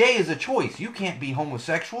gay is a choice. You can't be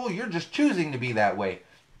homosexual. You're just choosing to be that way.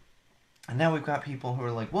 And now we've got people who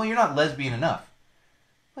are like, well, you're not lesbian enough.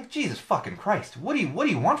 Like, Jesus fucking Christ. What do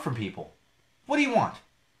you want from people? What do you want?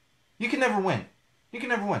 You can never win. You can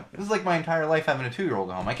never win. This is like my entire life having a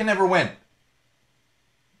 2-year-old at home. I can never win.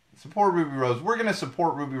 Support Ruby Rose. We're going to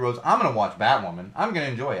support Ruby Rose. I'm going to watch Batwoman. I'm going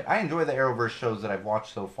to enjoy it. I enjoy the Arrowverse shows that I've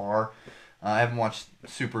watched so far. I haven't watched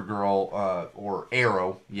Supergirl or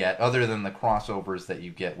Arrow yet, other than the crossovers that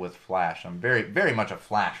you get with Flash. I'm very, very much a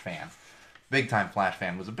Flash fan. Big time Flash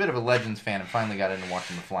fan. Was a bit of a Legends fan and finally got into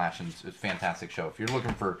watching the Flash, and it's a fantastic show. If you're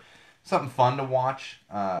looking for something fun to watch,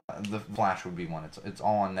 the Flash would be one. It's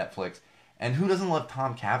all on Netflix. And who doesn't love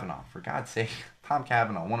Tom Cavanaugh? For God's sake, Tom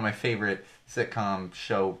Cavanaugh, one of my favorite sitcom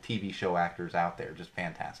TV show actors out there. Just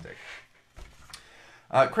fantastic.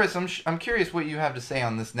 Chris, I'm curious what you have to say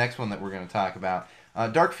on this next one that we're going to talk about.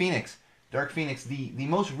 Dark Phoenix. Dark Phoenix, the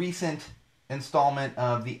most recent installment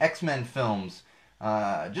of the X-Men films,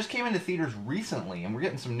 just came into theaters recently, and we're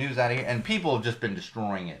getting some news out of here, and people have just been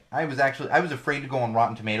destroying it. I was afraid to go on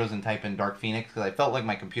Rotten Tomatoes and type in Dark Phoenix because I felt like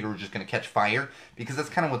my computer was just going to catch fire, because that's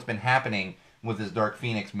kind of what's been happening with this Dark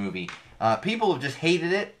Phoenix movie. People have just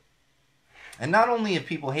hated it, and not only have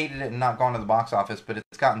people hated it and not gone to the box office, but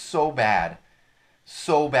it's gotten so bad.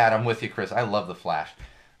 So bad. I'm with you, Chris. I love The Flash.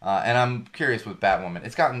 And I'm curious with Batwoman.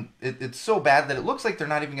 It's so bad that it looks like they're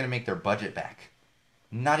not even going to make their budget back.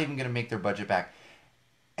 Not even going to make their budget back.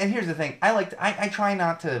 And here's the thing. I try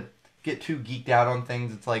not to get too geeked out on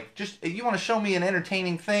things. It's like, just, you want to show me an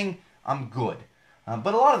entertaining thing, I'm good.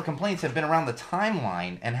 But a lot of the complaints have been around the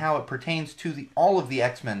timeline and how it pertains to all of the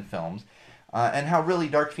X-Men films. And how really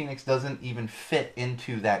Dark Phoenix doesn't even fit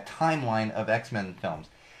into that timeline of X-Men films.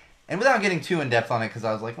 And without getting too in-depth on it, because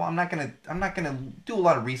I was like, well, I'm not gonna do a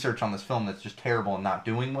lot of research on this film that's just terrible and not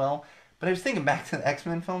doing well. But I was thinking back to the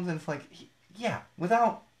X-Men films, and it's like, yeah,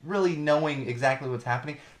 without really knowing exactly what's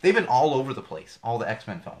happening, they've been all over the place, all the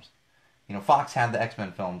X-Men films. You know, Fox had the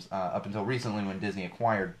X-Men films up until recently when Disney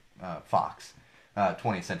acquired Fox,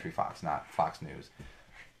 20th Century Fox, not Fox News.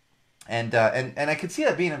 And I could see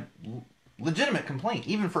that being a legitimate complaint,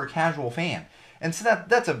 even for a casual fan. And so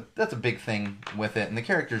that's a big thing with it, and the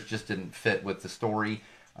characters just didn't fit with the story,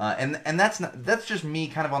 and that's just me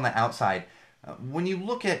kind of on the outside. When you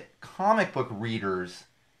look at comic book readers,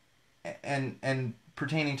 and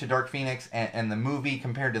pertaining to Dark Phoenix and the movie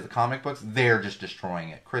compared to the comic books, they're just destroying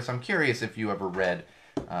it. Chris, I'm curious if you ever read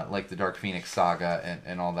like the Dark Phoenix saga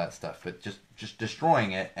and all that stuff, but just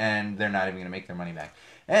destroying it, and they're not even going to make their money back.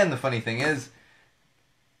 And the funny thing is,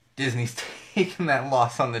 Disney's taking that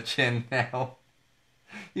loss on the chin now.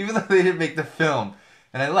 Even though they didn't make the film.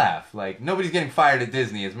 And I laugh. Like, nobody's getting fired at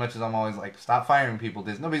Disney, as much as I'm always like, stop firing people,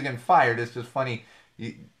 Disney. Nobody's getting fired. It's just funny.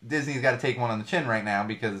 Disney's got to take one on the chin right now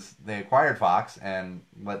because they acquired Fox and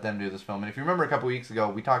let them do this film. And if you remember a couple weeks ago,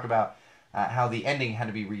 we talked about how the ending had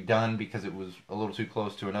to be redone because it was a little too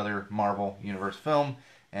close to another Marvel Universe film.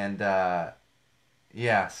 And,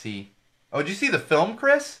 yeah, see. Oh, did you see the film,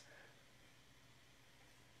 Chris?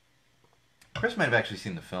 Chris might have actually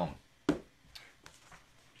seen the film.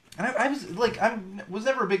 And I was like, was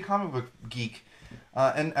never a big comic book geek,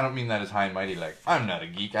 and I don't mean that as high and mighty. Like, I'm not a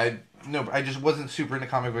geek. I just wasn't super into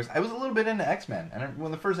comic books. I was a little bit into X-Men, and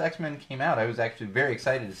when the first X-Men came out, I was actually very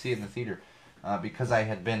excited to see it in the theater because I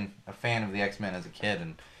had been a fan of the X-Men as a kid,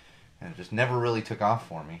 and it just never really took off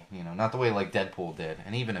for me. You know, not the way like Deadpool did,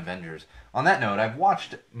 and even Avengers. On that note, I've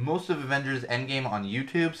watched most of Avengers Endgame on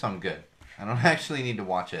YouTube, so I'm good. I don't actually need to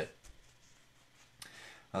watch it.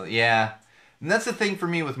 Yeah. And that's the thing for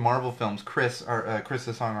me with Marvel films. Chris, the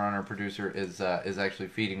songwriter, our producer, is actually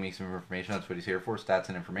feeding me some information. That's what he's here for, stats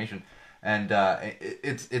and information. And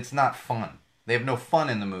it's not fun. They have no fun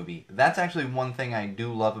in the movie. That's actually one thing I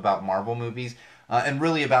do love about Marvel movies, and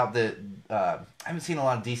really about the. I haven't seen a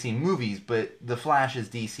lot of DC movies, but The Flash is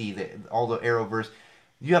DC. All the Arrowverse,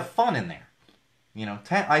 you have fun in there. You know,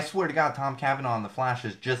 I swear to God, Tom Cavanaugh in The Flash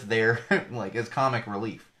is just there, like as comic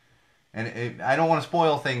relief. And I don't want to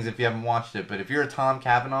spoil things if you haven't watched it, but if you're a Tom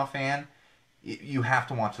Cavanaugh fan, you have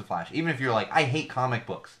to watch The Flash. Even if you're like, I hate comic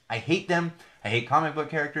books. I hate them. I hate comic book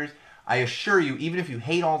characters. I assure you, even if you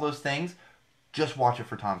hate all those things, just watch it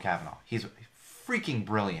for Tom Cavanaugh. He's freaking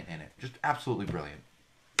brilliant in it. Just absolutely brilliant.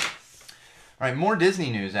 All right, more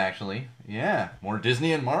Disney news, actually. Yeah, more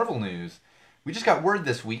Disney and Marvel news. We just got word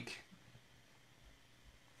this week.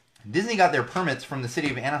 Disney got their permits from the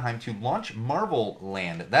city of Anaheim to launch Marvel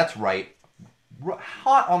Land. That's right.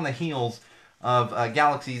 Hot on the heels of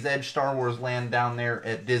Galaxy's Edge, Star Wars Land down there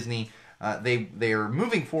at Disney. They are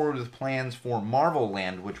moving forward with plans for Marvel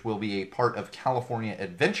Land, which will be a part of California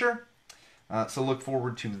Adventure. So look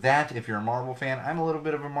forward to that if you're a Marvel fan. I'm a little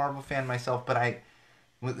bit of a Marvel fan myself, but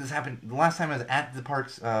this happened the last time I was at the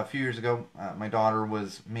parks a few years ago. My daughter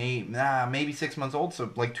was maybe 6 months old,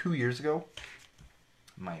 so like 2 years ago.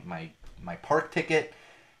 My park ticket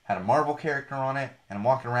had a Marvel character on it, and I'm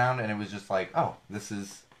walking around, and it was just like, oh, this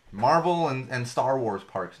is Marvel and Star Wars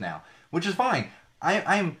parks now, which is fine.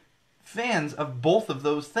 I'm fans of both of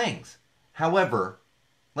those things. However,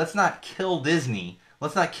 let's not kill Disney.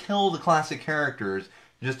 Let's not kill the classic characters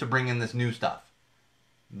just to bring in this new stuff.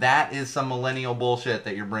 That is some millennial bullshit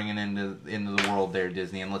that you're bringing into the world there,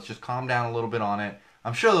 Disney, and let's just calm down a little bit on it.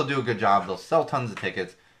 I'm sure they'll do a good job. They'll sell tons of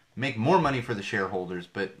tickets, make more money for the shareholders,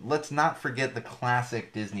 but let's not forget the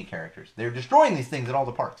classic Disney characters. They're destroying these things at all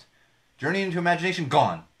the parks. Journey into Imagination,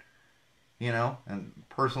 gone. You know, and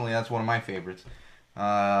personally, that's one of my favorites. You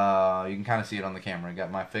can kind of see it on the camera. I got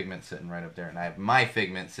my Figment sitting right up there, and I have my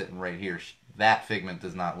Figment sitting right here. That Figment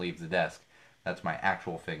does not leave the desk. That's my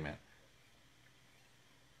actual Figment.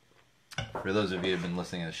 For those of you who have been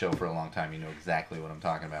listening to the show for a long time, you know exactly what I'm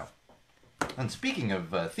talking about. And speaking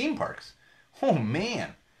of theme parks, oh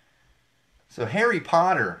man. So Harry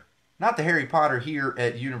Potter, not the Harry Potter here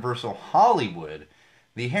at Universal Hollywood,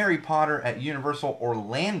 the Harry Potter at Universal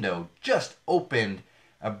Orlando just opened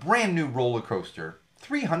a brand new roller coaster,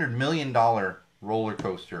 $300 million roller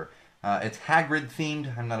coaster. It's Hagrid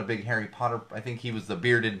themed. I'm not a big Harry Potter. I think he was the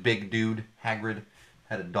bearded big dude. Hagrid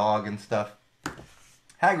had a dog and stuff.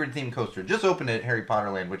 Hagrid themed coaster just opened at Harry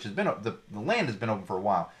Potter Land, which has been the land has been open for a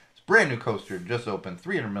while. It's a brand new coaster, just opened,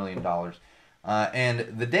 $300 million.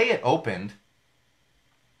 And the day it opened,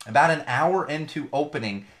 about an hour into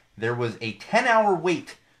opening, there was a 10-hour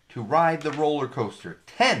wait to ride the roller coaster.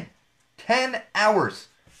 10 hours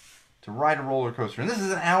to ride a roller coaster. And this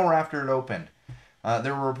is an hour after it opened.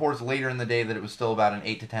 There were reports later in the day that it was still about an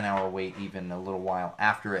 8 to 10 hour wait, even a little while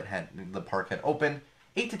after the park had opened.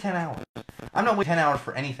 8 to 10 hours. I'm not waiting 10 hours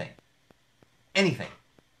for anything. Anything.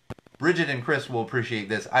 Bridget and Chris will appreciate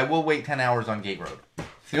this. I will wait 10 hours on Gate Road.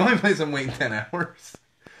 It's the only place I'm waiting 10 hours.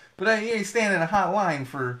 But I ain't standing in a hot line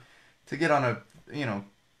to get on a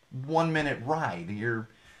 1 minute ride.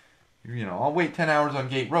 I'll wait 10 hours on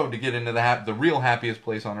Gate Road to get into the real happiest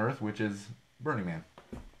place on earth, which is Burning Man.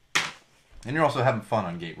 And you're also having fun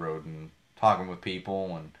on Gate Road and talking with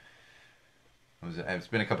people. And it's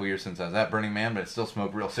been a couple years since I was at Burning Man, but I still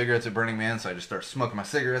smoke real cigarettes at Burning Man, so I just start smoking my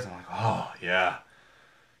cigarettes. I'm like, oh yeah,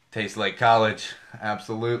 tastes like college,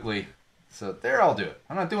 absolutely. So there, I'll do it.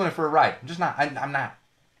 I'm not doing it for a ride. I'm just not. I'm not.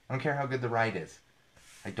 I don't care how good the ride is.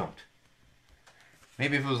 I don't.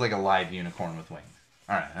 Maybe if it was like a live unicorn with wings.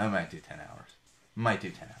 Alright, I might do 10 hours. Might do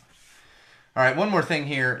 10 hours. Alright, one more thing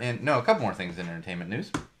here. A couple more things in entertainment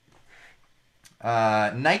news.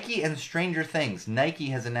 Nike and Stranger Things. Nike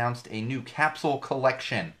has announced a new capsule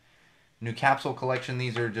collection.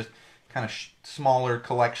 These are just kind of smaller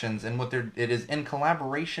collections. And it is in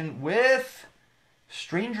collaboration with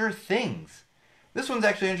Stranger Things. This one's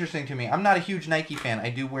actually interesting to me. I'm not a huge Nike fan. I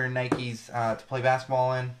do wear Nikes to play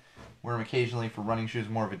basketball in. Wear them occasionally for running shoes.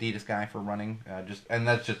 More of Adidas guy for running. And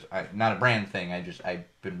that's just not a brand thing. I've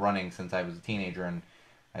been running since I was a teenager, and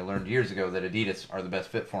I learned years ago that Adidas are the best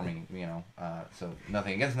fit for me. So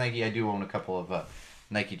nothing against Nike. I do own a couple of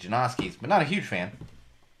Nike Janoskis, but not a huge fan.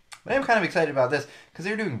 But I am kind of excited about this because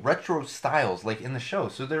they're doing retro styles like in the show.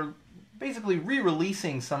 So they're basically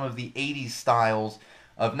re-releasing some of the 80s styles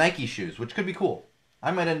of Nike shoes, which could be cool.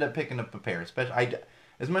 I might end up picking up a pair.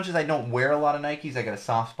 As much as I don't wear a lot of Nikes, I got a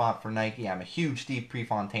soft spot for Nike. I'm a huge Steve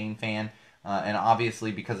Prefontaine fan. And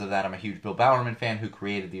obviously, because of that, I'm a huge Bill Bowerman fan, who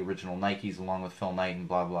created the original Nikes along with Phil Knight and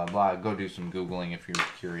blah, blah, blah. Go do some Googling if you're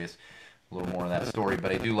curious a little more of that story.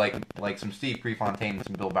 But I do like some Steve Prefontaine and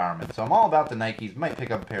some Bill Bowerman. So I'm all about the Nikes. Might pick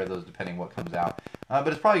up a pair of those depending what comes out. But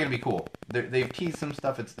it's probably going to be cool. They've teased some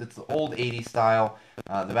stuff. It's the old 80s style.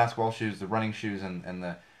 The basketball shoes, the running shoes, and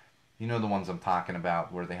the, you know, the ones I'm talking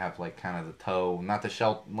about, where they have like kind of the toe, not the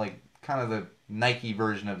shell, like kind of the Nike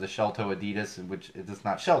version of the shell toe Adidas, which it's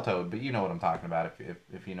not shell toed, but you know what I'm talking about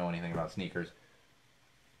if you know anything about sneakers.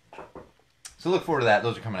 So look forward to that.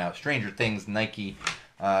 Those are coming out. Stranger Things Nike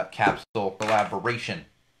capsule collaboration.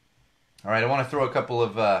 All right, I want to throw a couple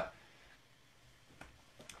of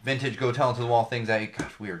vintage go tell to the wall things at you.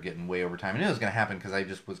 Gosh, we are getting way over time. I knew it was going to happen because I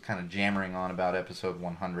just was kind of jammering on about episode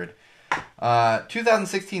 100.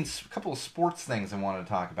 2016, a couple of sports things I wanted to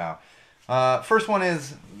talk about. First one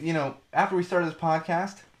is, you know, after we started this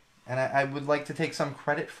podcast, and I would like to take some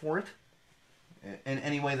credit for it in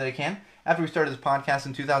any way that I can. After we started this podcast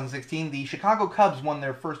in 2016, the Chicago Cubs won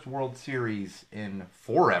their first World Series in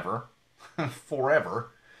forever.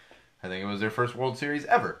 Forever. I think it was their first World Series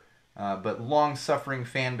ever. But long-suffering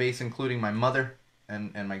fan base, including my mother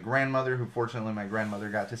and my grandmother, who fortunately my grandmother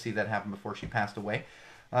got to see that happen before she passed away.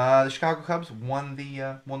 The Chicago Cubs won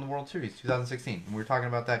the World Series 2016. And we were talking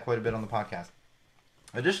about that quite a bit on the podcast.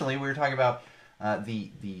 Additionally, we were talking about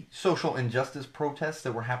the social injustice protests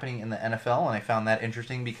that were happening in the NFL, and I found that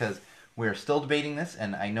interesting because we're still debating this,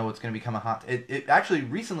 and I know it's going to become a hot... It actually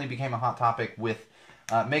recently became a hot topic with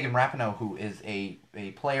Megan Rapinoe, who is a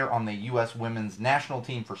player on the U.S. women's national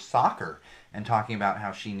team for soccer, and talking about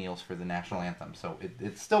how she kneels for the national anthem. So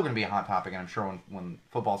it's still going to be a hot topic, and I'm sure when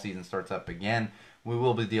football season starts up again, we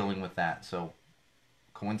will be dealing with that. So,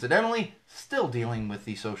 coincidentally, still dealing with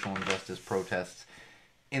the social injustice protests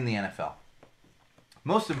in the NFL.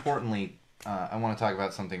 Most importantly, I want to talk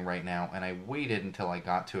about something right now, and I waited until I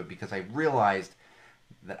got to it because I realized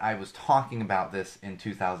that I was talking about this in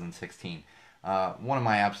 2016. One of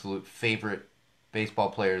my absolute favorite baseball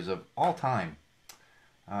players of all time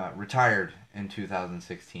retired in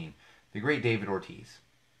 2016. The great David Ortiz,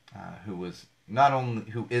 who is not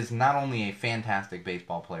only a fantastic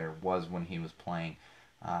baseball player, was when he was playing,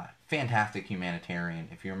 fantastic humanitarian.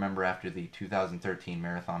 If you remember, after the 2013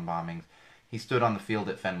 marathon bombings, he stood on the field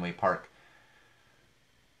at Fenway Park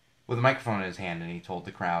with a microphone in his hand, and he told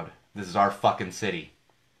the crowd, "This is our fucking city."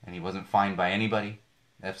 And he wasn't fined by anybody.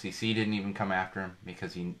 FCC didn't even come after him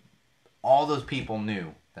because all those people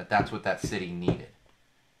knew that that's what that city needed.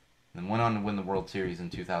 And then went on to win the World Series in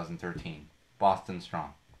 2013. Boston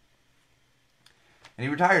strong. And he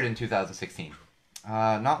retired in 2016.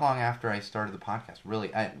 Not long after I started the podcast.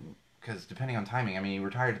 Really, because depending on timing, I mean, he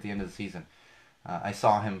retired at the end of the season. I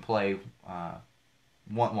saw him play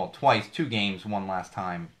twice, 2 games, one last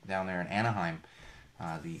time down there in Anaheim,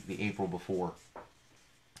 the April before.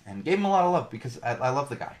 And gave him a lot of love because I love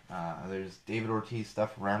the guy. There's David Ortiz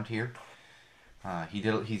stuff around here.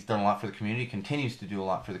 He's done a lot for the community, continues to do a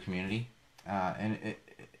lot for the community.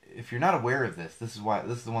 If you're not aware of this, this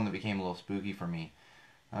is the one that became a little spooky for me.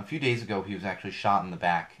 A few days ago, he was actually shot in the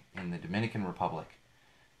back in the Dominican Republic.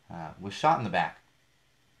 Was shot in the back.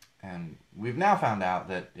 And we've now found out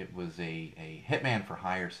that it was a hitman for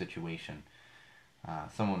hire situation.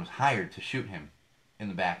 Someone was hired to shoot him in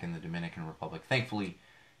the back in the Dominican Republic. Thankfully,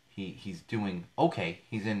 he's doing okay.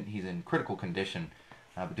 He's in critical condition,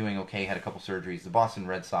 but doing okay. Had a couple surgeries. The Boston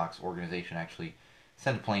Red Sox organization actually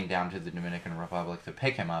sent a plane down to the Dominican Republic to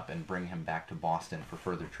pick him up and bring him back to Boston for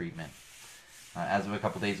further treatment. As of a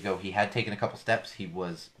couple days ago, he had taken a couple steps. He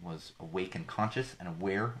was awake and conscious and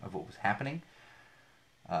aware of what was happening.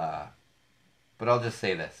 But I'll just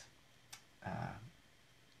say this.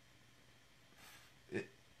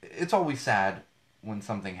 It's always sad when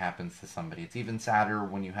something happens to somebody. It's even sadder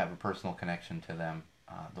when you have a personal connection to them,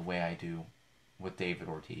 the way I do with David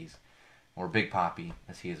Ortiz, or Big Papi,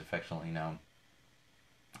 as he is affectionately known.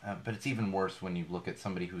 But it's even worse when you look at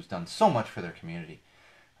somebody who's done so much for their community.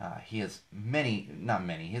 He has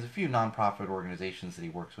he has a few nonprofit organizations that he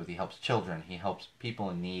works with. He helps children. He helps people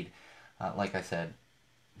in need. Like I said,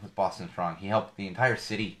 with Boston Strong, he helped the entire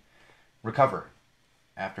city recover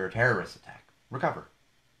after a terrorist attack. Recover.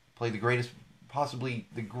 Played possibly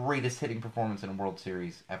the greatest hitting performance in a World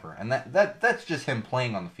Series ever. And that's just him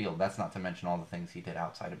playing on the field. That's not to mention all the things he did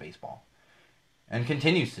outside of baseball. And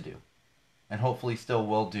continues to do. And hopefully still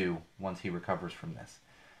will do once he recovers from this.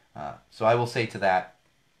 So I will say to that,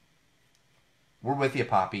 we're with you,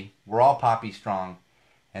 Poppy. We're all Poppy strong.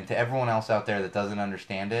 And to everyone else out there that doesn't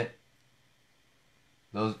understand it,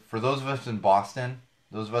 for those of us in Boston,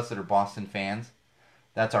 those of us that are Boston fans,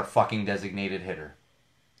 that's our fucking designated hitter.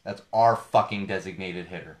 That's our fucking designated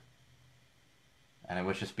hitter. And I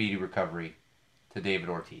wish a speedy recovery to David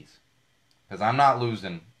Ortiz. Because I'm not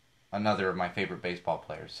losing another of my favorite baseball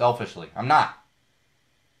players. Selfishly, I'm not.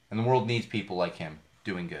 And the world needs people like him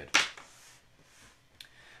doing good.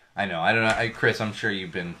 I know. I don't know. Chris, I'm sure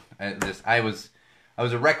you've been... I was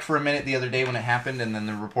a wreck for a minute the other day when it happened, and then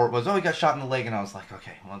the report was, oh, he got shot in the leg, and I was like,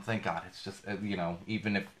 okay, well, thank God. It's just,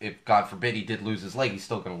 even if God forbid he did lose his leg, he's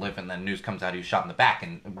still going to live, and then news comes out he was shot in the back,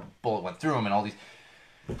 and a bullet went through him, and all these...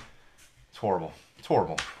 It's horrible. It's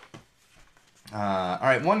horrible. All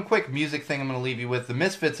right, one quick music thing I'm going to leave you with. The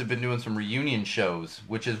Misfits have been doing some reunion shows,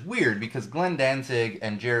 which is weird because Glenn Danzig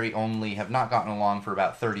and Jerry Only have not gotten along for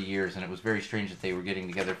about 30 years, and it was very strange that they were getting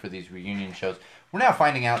together for these reunion shows. We're now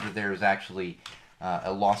finding out that there's actually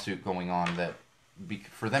a lawsuit going on that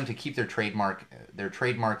for them to keep their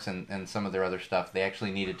trademarks and some of their other stuff, they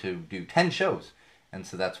actually needed to do 10 shows. And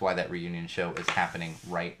so that's why that reunion show is happening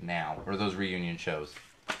right now, or those reunion shows.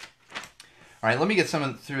 All right, let me get some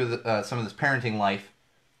of this parenting life.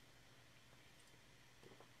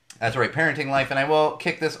 That's right, parenting life, and I will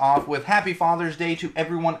kick this off with Happy Father's Day to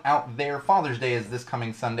everyone out there. Father's Day is this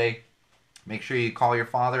coming Sunday. Make sure you call your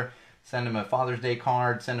father, send him a Father's Day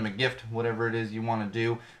card, send him a gift, whatever it is you want to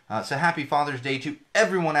do. So happy Father's Day to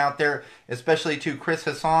everyone out there, especially to Chris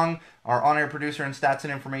Hassong, our on-air producer and stats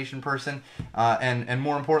and information person. And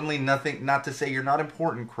more importantly, not to say you're not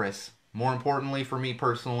important, Chris. More importantly, for me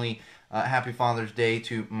personally, happy Father's Day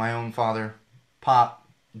to my own father, Pop,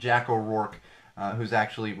 Jack O'Rourke, who's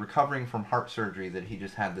actually recovering from heart surgery that he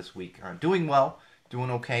just had this week. Doing well,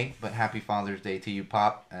 doing okay, but happy Father's Day to you,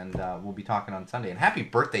 Pop, and we'll be talking on Sunday. And happy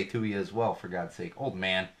birthday to you as well, for God's sake. Old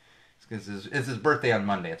man. It's his birthday on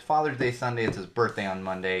Monday. It's Father's Day Sunday, it's his birthday on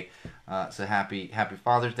Monday. So happy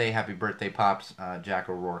Father's Day, happy birthday, Pops, Jack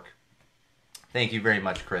O'Rourke. Thank you very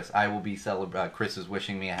much, Chris. I will be Chris is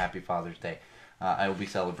wishing me a happy Father's Day. I will be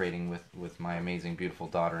celebrating with my amazing, beautiful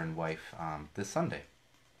daughter and wife this Sunday.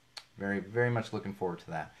 Very, very much looking forward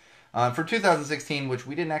to that. For 2016, which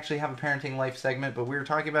we didn't actually have a parenting life segment, but we were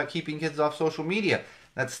talking about keeping kids off social media.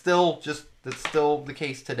 That's still the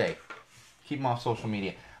case today. Keep them off social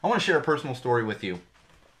media. I want to share a personal story with you.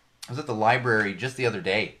 I was at the library just the other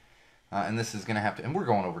day. And this is going to have to... And we're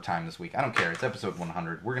going over time this week. I don't care. It's episode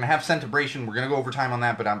 100. We're going to have centibration. We're going to go over time on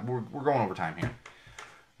that, but we're going over time here.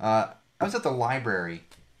 I was at the library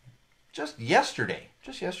just yesterday.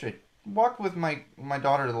 Walked with my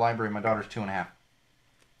daughter to the library. My daughter's 2.5.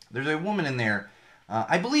 There's a woman in there.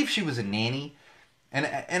 I believe she was a nanny.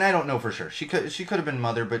 And I don't know for sure. She could have been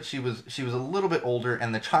mother, but she was a little bit older.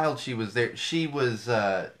 And the child she was there... She was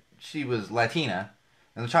Latina.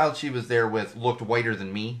 And the child she was there with looked whiter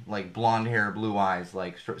than me, like blonde hair, blue eyes,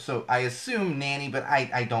 like so. I assume nanny, but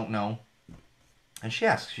I don't know. And she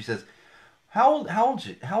asks, she says, "How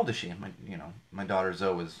old is she?" And my daughter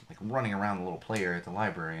Zoe is like running around the little play area at the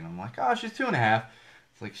library, and I'm like, "Oh, she's 2.5."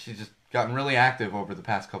 It's like she's just gotten really active over the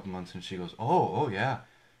past couple months, and she goes, "Oh yeah."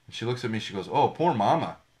 And she looks at me, she goes, "Oh, poor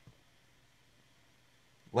mama."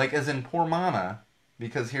 Like as in poor mama,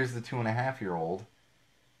 because here's the 2.5-year-old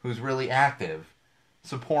who's really active.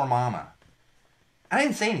 So poor mama. I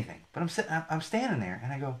didn't say anything, but I'm standing there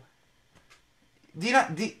and I go, do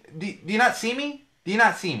you not see me? Do you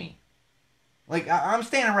not see me? Like I'm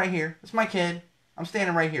standing right here. It's my kid. I'm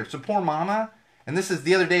standing right here. So poor mama. And this is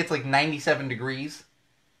the other day. It's like 97 degrees.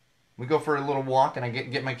 We go for a little walk and I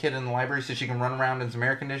get my kid in the library so she can run around in some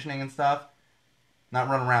air conditioning and stuff. Not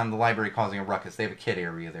run around the library causing a ruckus. They have a kid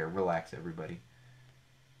area there. Relax, everybody.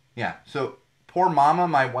 Yeah. So. Poor mama,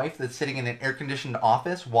 my wife that's sitting in an air-conditioned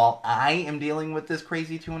office while I am dealing with this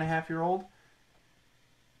crazy 2.5-year-old.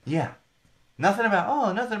 Yeah. Nothing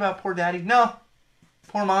about poor daddy. No.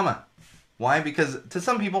 Poor mama. Why? Because to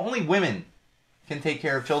some people, only women can take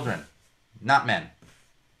care of children, not men.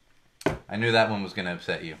 I knew that one was going to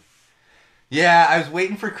upset you. Yeah, I was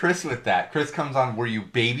waiting for Chris with that. Chris comes on, "Were you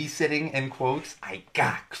babysitting?" in quotes.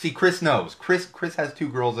 See, Chris knows. Chris has 2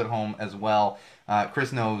 girls at home as well.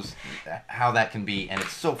 Chris knows how that can be, and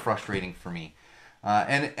it's so frustrating for me.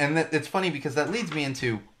 And it's funny because that leads me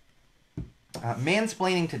into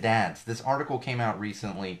mansplaining to dads. This article came out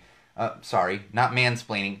recently. Sorry, not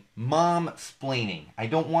mansplaining, mom-splaining. I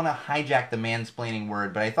don't want to hijack the mansplaining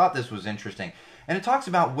word, but I thought this was interesting. And it talks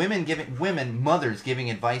about mothers giving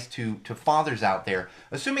advice to fathers out there,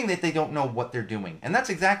 assuming that they don't know what they're doing. And that's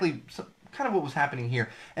exactly kind of what was happening here.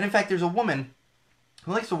 And in fact, there's a woman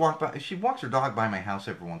who likes to walk by. She walks her dog by my house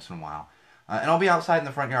every once in a while. And I'll be outside in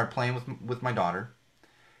the front yard playing with my daughter.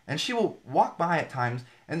 And she will walk by at times,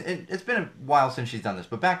 and it's been a while since she's done this,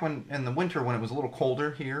 but back in the winter when it was a little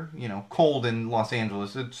colder here, cold in Los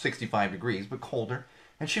Angeles, it's 65 degrees, but colder.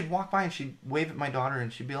 And she'd walk by and she'd wave at my daughter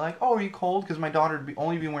and she'd be like, "Oh, are you cold?" Because my daughter would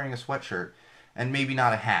only be wearing a sweatshirt and maybe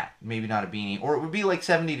not a hat, maybe not a beanie. Or it would be like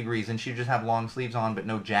 70 degrees and she'd just have long sleeves on but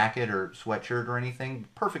no jacket or sweatshirt or anything.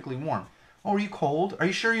 Perfectly warm. "Oh, are you cold? Are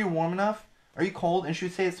you sure you're warm enough? Are you cold?" And she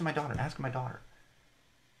would say this to my daughter. Ask my daughter.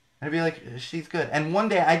 And I'd be like, "She's good." And one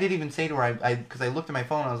day I didn't even say to her, because I looked at my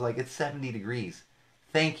phone and I was like, "It's 70 degrees.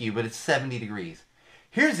 Thank you, but it's 70 degrees.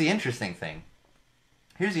 Here's the interesting thing.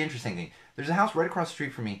 There's a house right across the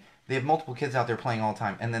street from me. They have multiple kids out there playing all the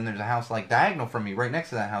time. And then there's a house like diagonal from me, right next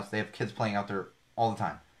to that house. They have kids playing out there all the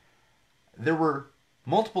time. There were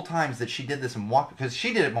multiple times that she did this and walked, because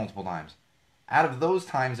she did it multiple times. Out of those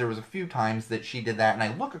times, there was a few times that she did that. And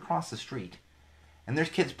I look across the street, and there's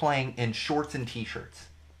kids playing in shorts and t-shirts.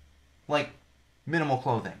 Like, minimal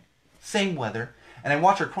clothing. Same weather. And I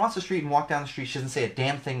watch her cross the street and walk down the street. She doesn't say a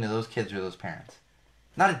damn thing to those kids or those parents.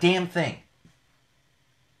 Not a damn thing.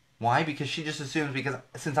 Why? Because she just assumes, because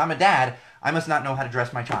since I'm a dad, I must not know how to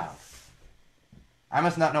dress my child. I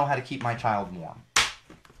must not know how to keep my child warm.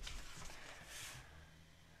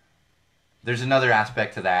 There's another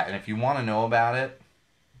aspect to that, and if you want to know about it,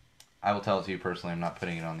 I will tell it to you personally. I'm not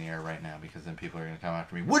putting it on the air right now, because then people are going to come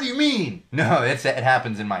after me. "What do you mean?" No, it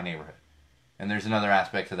happens in my neighborhood. And there's another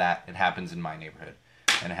aspect to that. It happens in my neighborhood.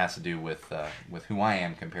 And it has to do with who I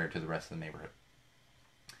am compared to the rest of the neighborhood.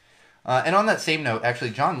 And on that same note, actually,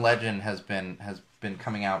 John Legend has been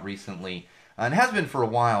coming out recently, and has been for a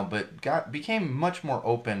while, but became much more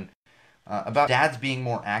open about dads being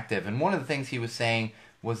more active. And one of the things he was saying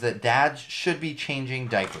was that dads should be changing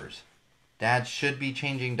diapers. Dads should be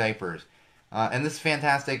changing diapers. And this is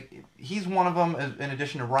fantastic. He's one of them, in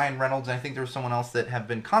addition to Ryan Reynolds, and I think there was someone else that have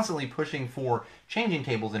been constantly pushing for changing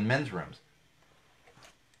tables in men's rooms.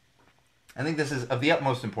 I think this is of the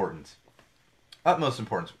utmost importance. Utmost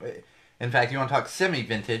importance. In fact, you want to talk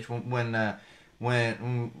semi-vintage, when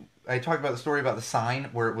I talked about the story about the sign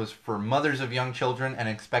where it was for mothers of young children and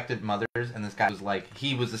expectant mothers, and this guy was like,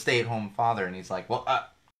 he was a stay-at-home father, and he's like, "Well,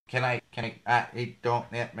 can I, don't,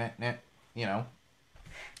 you know."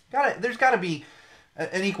 There's got to be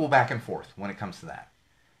an equal back and forth when it comes to that.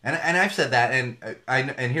 And I've said that,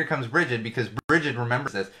 and here comes Bridget, because Bridget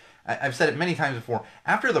remembers this. I've said it many times before.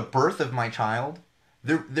 After the birth of my child,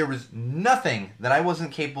 there was nothing that I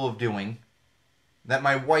wasn't capable of doing that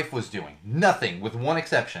my wife was doing. Nothing, with one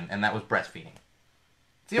exception, and that was breastfeeding.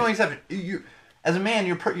 It's the only exception. As a man,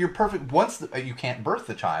 you're perfect. Once you can't birth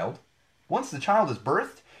the child, once the child is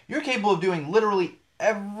birthed, you're capable of doing literally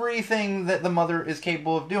everything that the mother is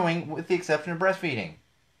capable of doing, with the exception of breastfeeding.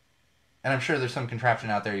 And I'm sure there's some contraption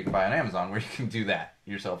out there you can buy on Amazon where you can do that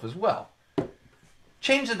yourself as well.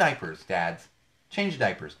 Change the diapers, dads. Change the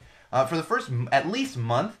diapers. For the first at least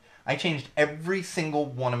month, I changed every single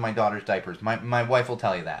one of my daughter's diapers. My wife will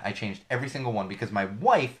tell you that. I changed every single one because my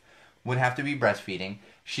wife would have to be breastfeeding.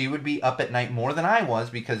 She would be up at night more than I was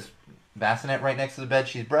because bassinet right next to the bed,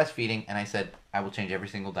 she's breastfeeding, and I said, I will change every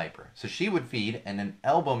single diaper. So she would feed and then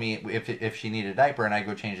elbow me if she needed a diaper, and I'd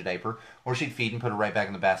go change a diaper, or she'd feed and put it right back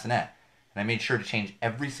in the bassinet. And I made sure to change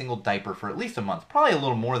every single diaper for at least a month. Probably a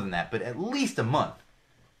little more than that, but at least a month.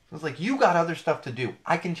 So it's like, you got other stuff to do.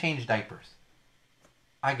 I can change diapers.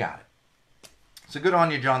 I got it. So good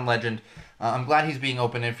on you, John Legend. I'm glad he's being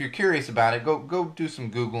open. And if you're curious about it, go do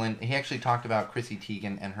some Googling. He actually talked about Chrissy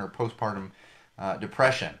Teigen and her postpartum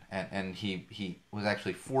depression, and he was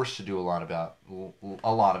actually forced to do a lot of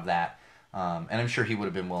that. And I'm sure he would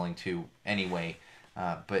have been willing to anyway,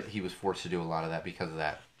 but he was forced to do a lot of that because of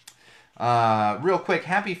that. Real quick,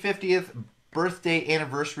 happy 50th birthday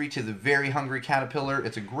anniversary to The Very Hungry Caterpillar.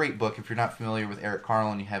 It's a great book. If you're not familiar with Eric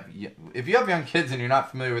Carle, and if you have young kids and you're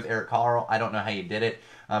not familiar with Eric Carle, I don't know how you did it,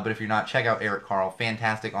 but if you're not, check out Eric Carle.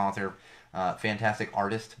 Fantastic author, fantastic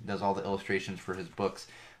artist, does all the illustrations for his books,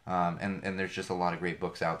 and there's just a lot of great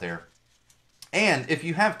books out there. And if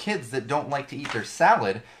you have kids that don't like to eat their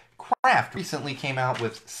salad, Kraft recently came out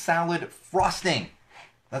with salad frosting.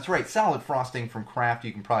 That's right, salad frosting from Kraft.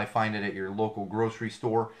 You can probably find it at your local grocery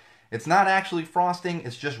store. It's not actually frosting,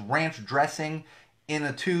 it's just ranch dressing in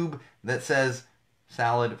a tube that says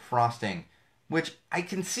salad frosting. Which, I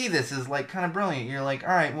can see this is like kind of brilliant. You're like,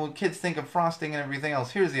 alright, well, kids think of frosting and everything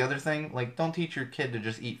else. Here's the other thing, like, don't teach your kid to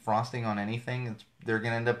just eat frosting on anything. They're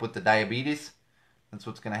going to end up with the diabetes. That's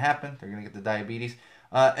what's going to happen. They're going to get the diabetes.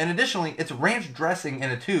 And additionally, it's ranch dressing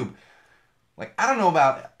in a tube. Like, I don't know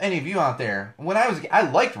about any of you out there. When I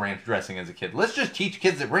liked ranch dressing as a kid. Let's just teach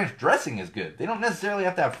kids that ranch dressing is good. They don't necessarily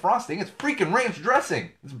have to have frosting. It's freaking ranch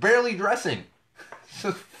dressing. It's barely dressing. It's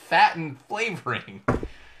just fat and flavoring.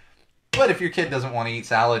 But if your kid doesn't want to eat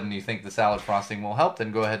salad and you think the salad frosting will help,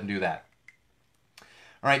 then go ahead and do that.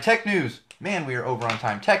 All right, tech news. Man, we are over on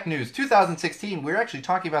time. Tech news 2016. We're actually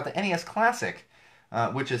talking about the NES Classic,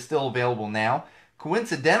 which is still available now.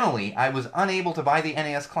 Coincidentally, I was unable to buy the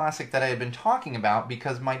NES Classic that I had been talking about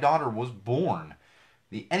because my daughter was born.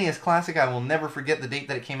 The NES Classic, I will never forget the date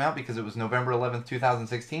that it came out because it was November 11th,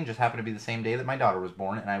 2016. Just happened to be the same day that my daughter was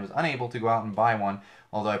born, and I was unable to go out and buy one,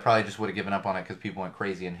 although I probably just would have given up on it because people went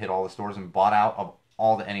crazy and hit all the stores and bought out of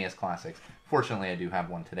all the NES Classics. Fortunately, I do have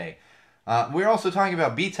one today. We're also talking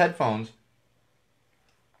about Beats headphones.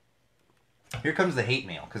 Here comes the hate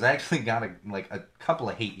mail, because I actually got a couple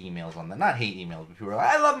of hate emails on that. Not hate emails, but people were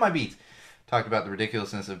like, I love my Beats. Talked about the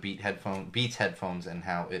ridiculousness of Beats headphones and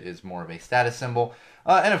how it is more of a status symbol.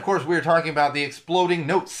 And of course, we were talking about the exploding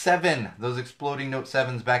Note 7. Those exploding Note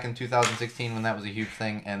 7s back in 2016 when that was a huge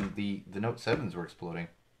thing, and the Note 7s were exploding.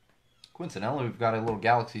 Coincidentally, we've got a little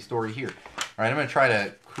Galaxy story here. All right, I'm going to try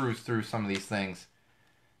to cruise through some of these things.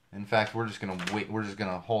 In fact, we're just going to wait. We're just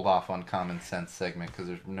going to hold off on Common Sense segment because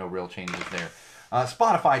there's no real changes there.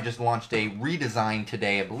 Spotify just launched a redesign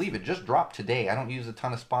today. I believe it just dropped today. I don't use a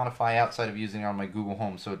ton of Spotify outside of using it on my Google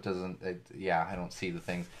Home, so it doesn't, I don't see the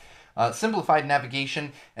things. Simplified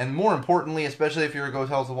navigation, and more importantly, especially if you're a Go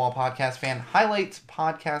Tell the Wall podcast fan, highlights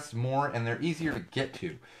podcasts more, and they're easier to get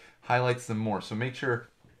to. Highlights them more. So make sure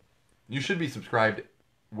you should be subscribed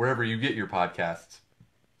wherever you get your podcasts.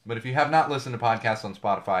 But if you have not listened to podcasts on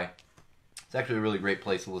Spotify, it's actually a really great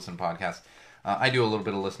place to listen to podcasts. I do a little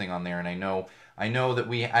bit of listening on there, and I know that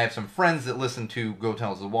I have some friends that listen to Go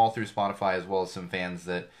Tell the Wall through Spotify, as well as some fans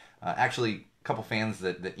that, actually, a couple fans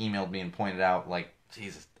that emailed me and pointed out, like,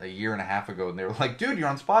 Jesus, a year and a half ago, and they were like, dude, you're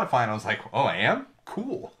on Spotify, and I was like, oh, I am?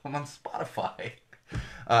 Cool, I'm on Spotify.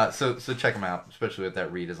 So check them out, especially with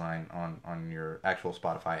that redesign on your actual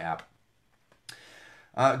Spotify app.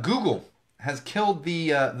 Google has killed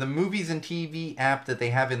the movies and TV app that they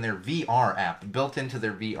have in their VR app, built into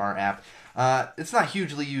their VR app. It's not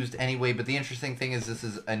hugely used anyway, but the interesting thing is this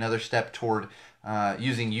is another step toward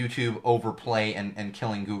using YouTube over Play and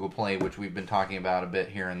killing Google Play, which we've been talking about a bit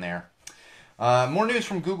here and there. More news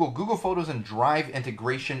from Google. Google Photos and Drive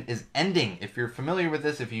integration is ending. If you're familiar with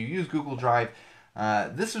this, if you use Google Drive,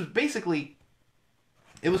 this was basically...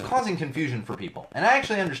 It was causing confusion for people. And I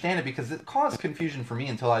actually understand it because it caused confusion for me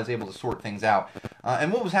until I was able to sort things out.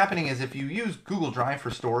 And what was happening is if you use Google Drive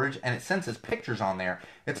for storage and it senses pictures on there,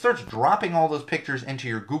 it starts dropping all those pictures into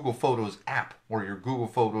your Google Photos app or your Google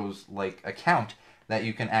Photos account that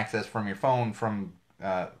you can access from your phone, from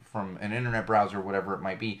an internet browser, whatever it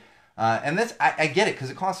might be. And this, I get it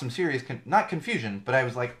because it caused some serious, not confusion, but I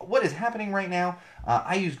was like, what is happening right now?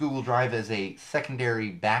 I use Google Drive as a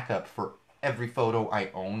secondary backup for every photo I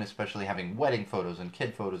own, especially having wedding photos and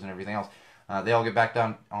kid photos and everything else. They all get backed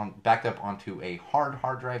up onto a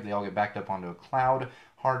hard drive. They all get backed up onto a cloud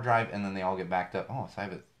hard drive, and then they all get backed up. Oh, so I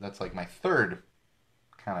have it. That's like my third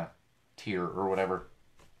kind of tier or whatever.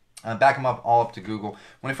 Back them up all up to Google.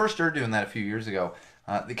 When I first started doing that a few years ago,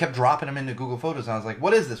 they kept dropping them into Google Photos, and I was like,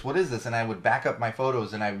 what is this? What is this? And I would back up my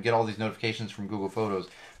photos, and I would get all these notifications from Google Photos.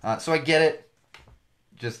 So I get it.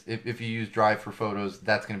 Just if you use Drive for photos,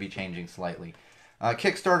 that's going to be changing slightly.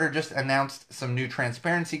 Kickstarter just announced some new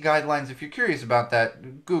transparency guidelines. If you're curious about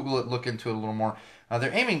that, Google it, look into it a little more.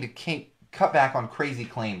 They're aiming to cut back on crazy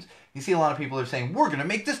claims. You see a lot of people are saying, we're going to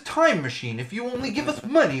make this time machine if you only give us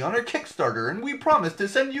money on our Kickstarter, and we promise to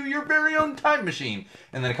send you your very own time machine.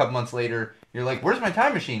 And then a couple months later, you're like, where's my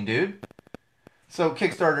time machine, dude? So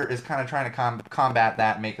Kickstarter is kind of trying to combat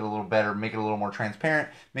that, make it a little better, make it a little more transparent,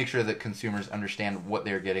 make sure that consumers understand what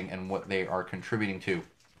they're getting and what they are contributing to.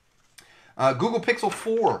 Google Pixel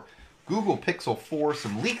 4. Google Pixel 4,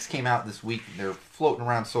 some leaks came out this week. They're floating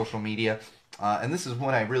around social media. And this is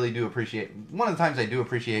what I really do appreciate. One of the times I do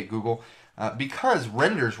appreciate Google, because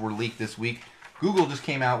renders were leaked this week, Google just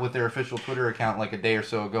came out with their official Twitter account like a day or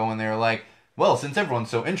so ago, and they're like, well, since everyone's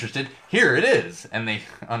so interested, here it is. And they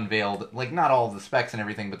unveiled, like, not all the specs and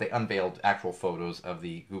everything, but they unveiled actual photos of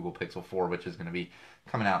the Google Pixel 4, which is going to be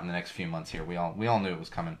coming out in the next few months here. We all knew it was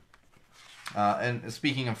coming. And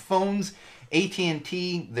speaking of phones,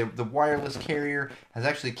 AT&T, the wireless carrier, has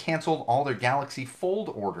actually canceled all their Galaxy Fold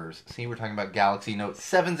orders. See, we're talking about Galaxy Note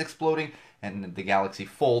 7's exploding, and the Galaxy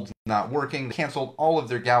Fold's not working. They canceled all of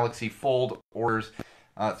their Galaxy Fold orders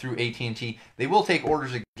through AT&T. They will take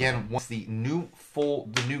orders again once the new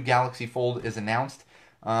Galaxy Fold is announced.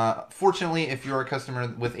 Fortunately, if you're a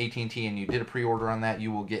customer with AT&T and you did a pre-order on that,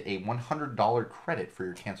 you will get a $100 credit for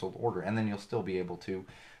your canceled order, and then you'll still be able to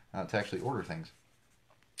actually order things.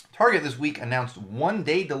 Target this week announced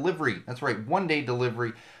one-day delivery. That's right, one-day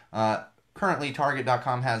delivery. Currently,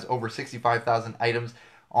 Target.com has over 65,000 items.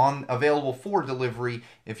 available for delivery.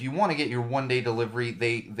 If you want to get your one-day delivery,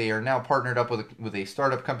 they are now partnered up with a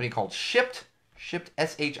startup company called Shipt, Shipt,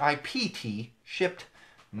 Shipt.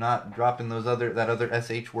 I'm not dropping that other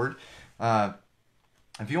sh word.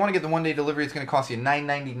 If you want to get the one-day delivery, it's going to cost you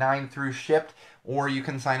 $9.99 through Shipt, or you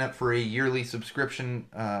can sign up for a yearly subscription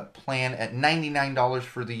plan at $99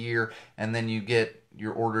 for the year, and then you get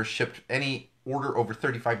your orders shipped. Any order over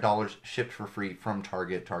 $35 shipped for free from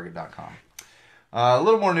Target, Target.com. A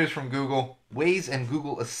little more news from Google. Waze and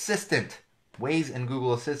Google Assistant. Waze and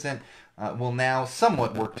Google Assistant will now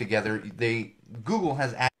somewhat work together. Google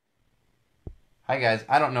has added... Hi guys,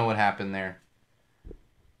 I don't know what happened there.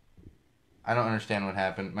 I don't understand what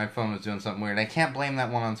happened. My phone was doing something weird. I can't blame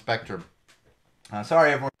that one on Spectrum.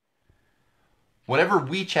 Sorry, everyone. Whatever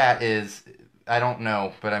WeChat is, I don't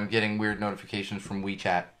know, but I'm getting weird notifications from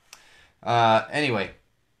WeChat. Anyway,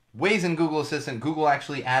 Waze and Google Assistant. Google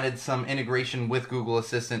actually added some integration with Google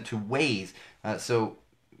Assistant to Waze. So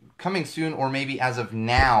coming soon, or maybe as of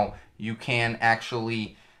now, you can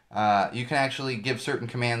actually give certain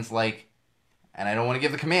commands like, and I don't want to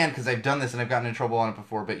give the command because I've done this and I've gotten in trouble on it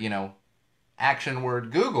before, but you know, action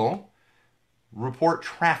word Google, report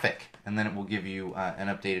traffic, and then it will give you an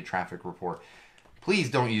updated traffic report. Please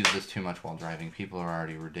don't use this too much while driving. People are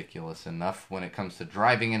already ridiculous enough when it comes to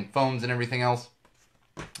driving and phones and everything else.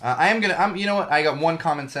 You know what? I got one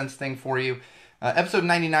common sense thing for you. Episode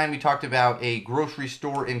 99, we talked about a grocery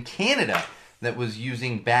store in Canada that was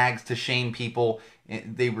using bags to shame people.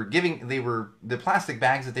 The plastic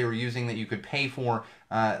bags that they were using that you could pay for,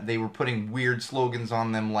 they were putting weird slogans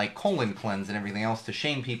on them like colon cleanse and everything else to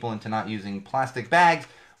shame people into not using plastic bags.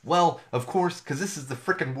 Well, of course, because this is the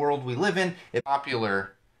frickin' world we live in, it's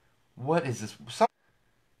popular. What is this?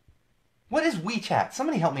 What is WeChat?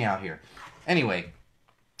 Somebody help me out here. Anyway,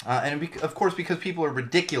 of course, because people are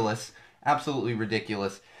ridiculous, absolutely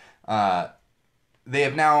ridiculous, they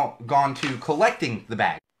have now gone to collecting the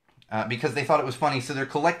bag. Because they thought it was funny, so they're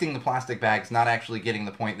collecting the plastic bags, not actually getting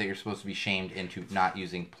the point that you're supposed to be shamed into not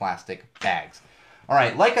using plastic bags. All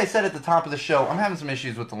right, like I said at the top of the show, I'm having some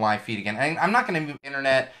issues with the live feed again. I'm not going to move the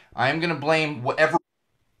internet. I'm going to blame whatever... All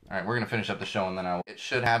right, we're going to finish up the show, and then it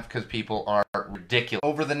should have, because people are ridiculous.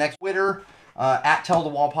 Over the next Twitter, at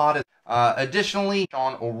TellTheWallPod. Additionally,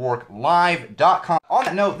 SeanO'RourkeLive.com. On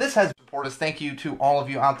that note, this has support us. Thank you to all of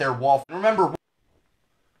you out there, Wall. Remember...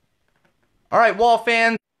 All right, Wall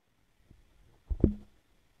fans.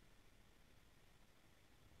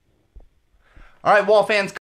 All right, Wall fans.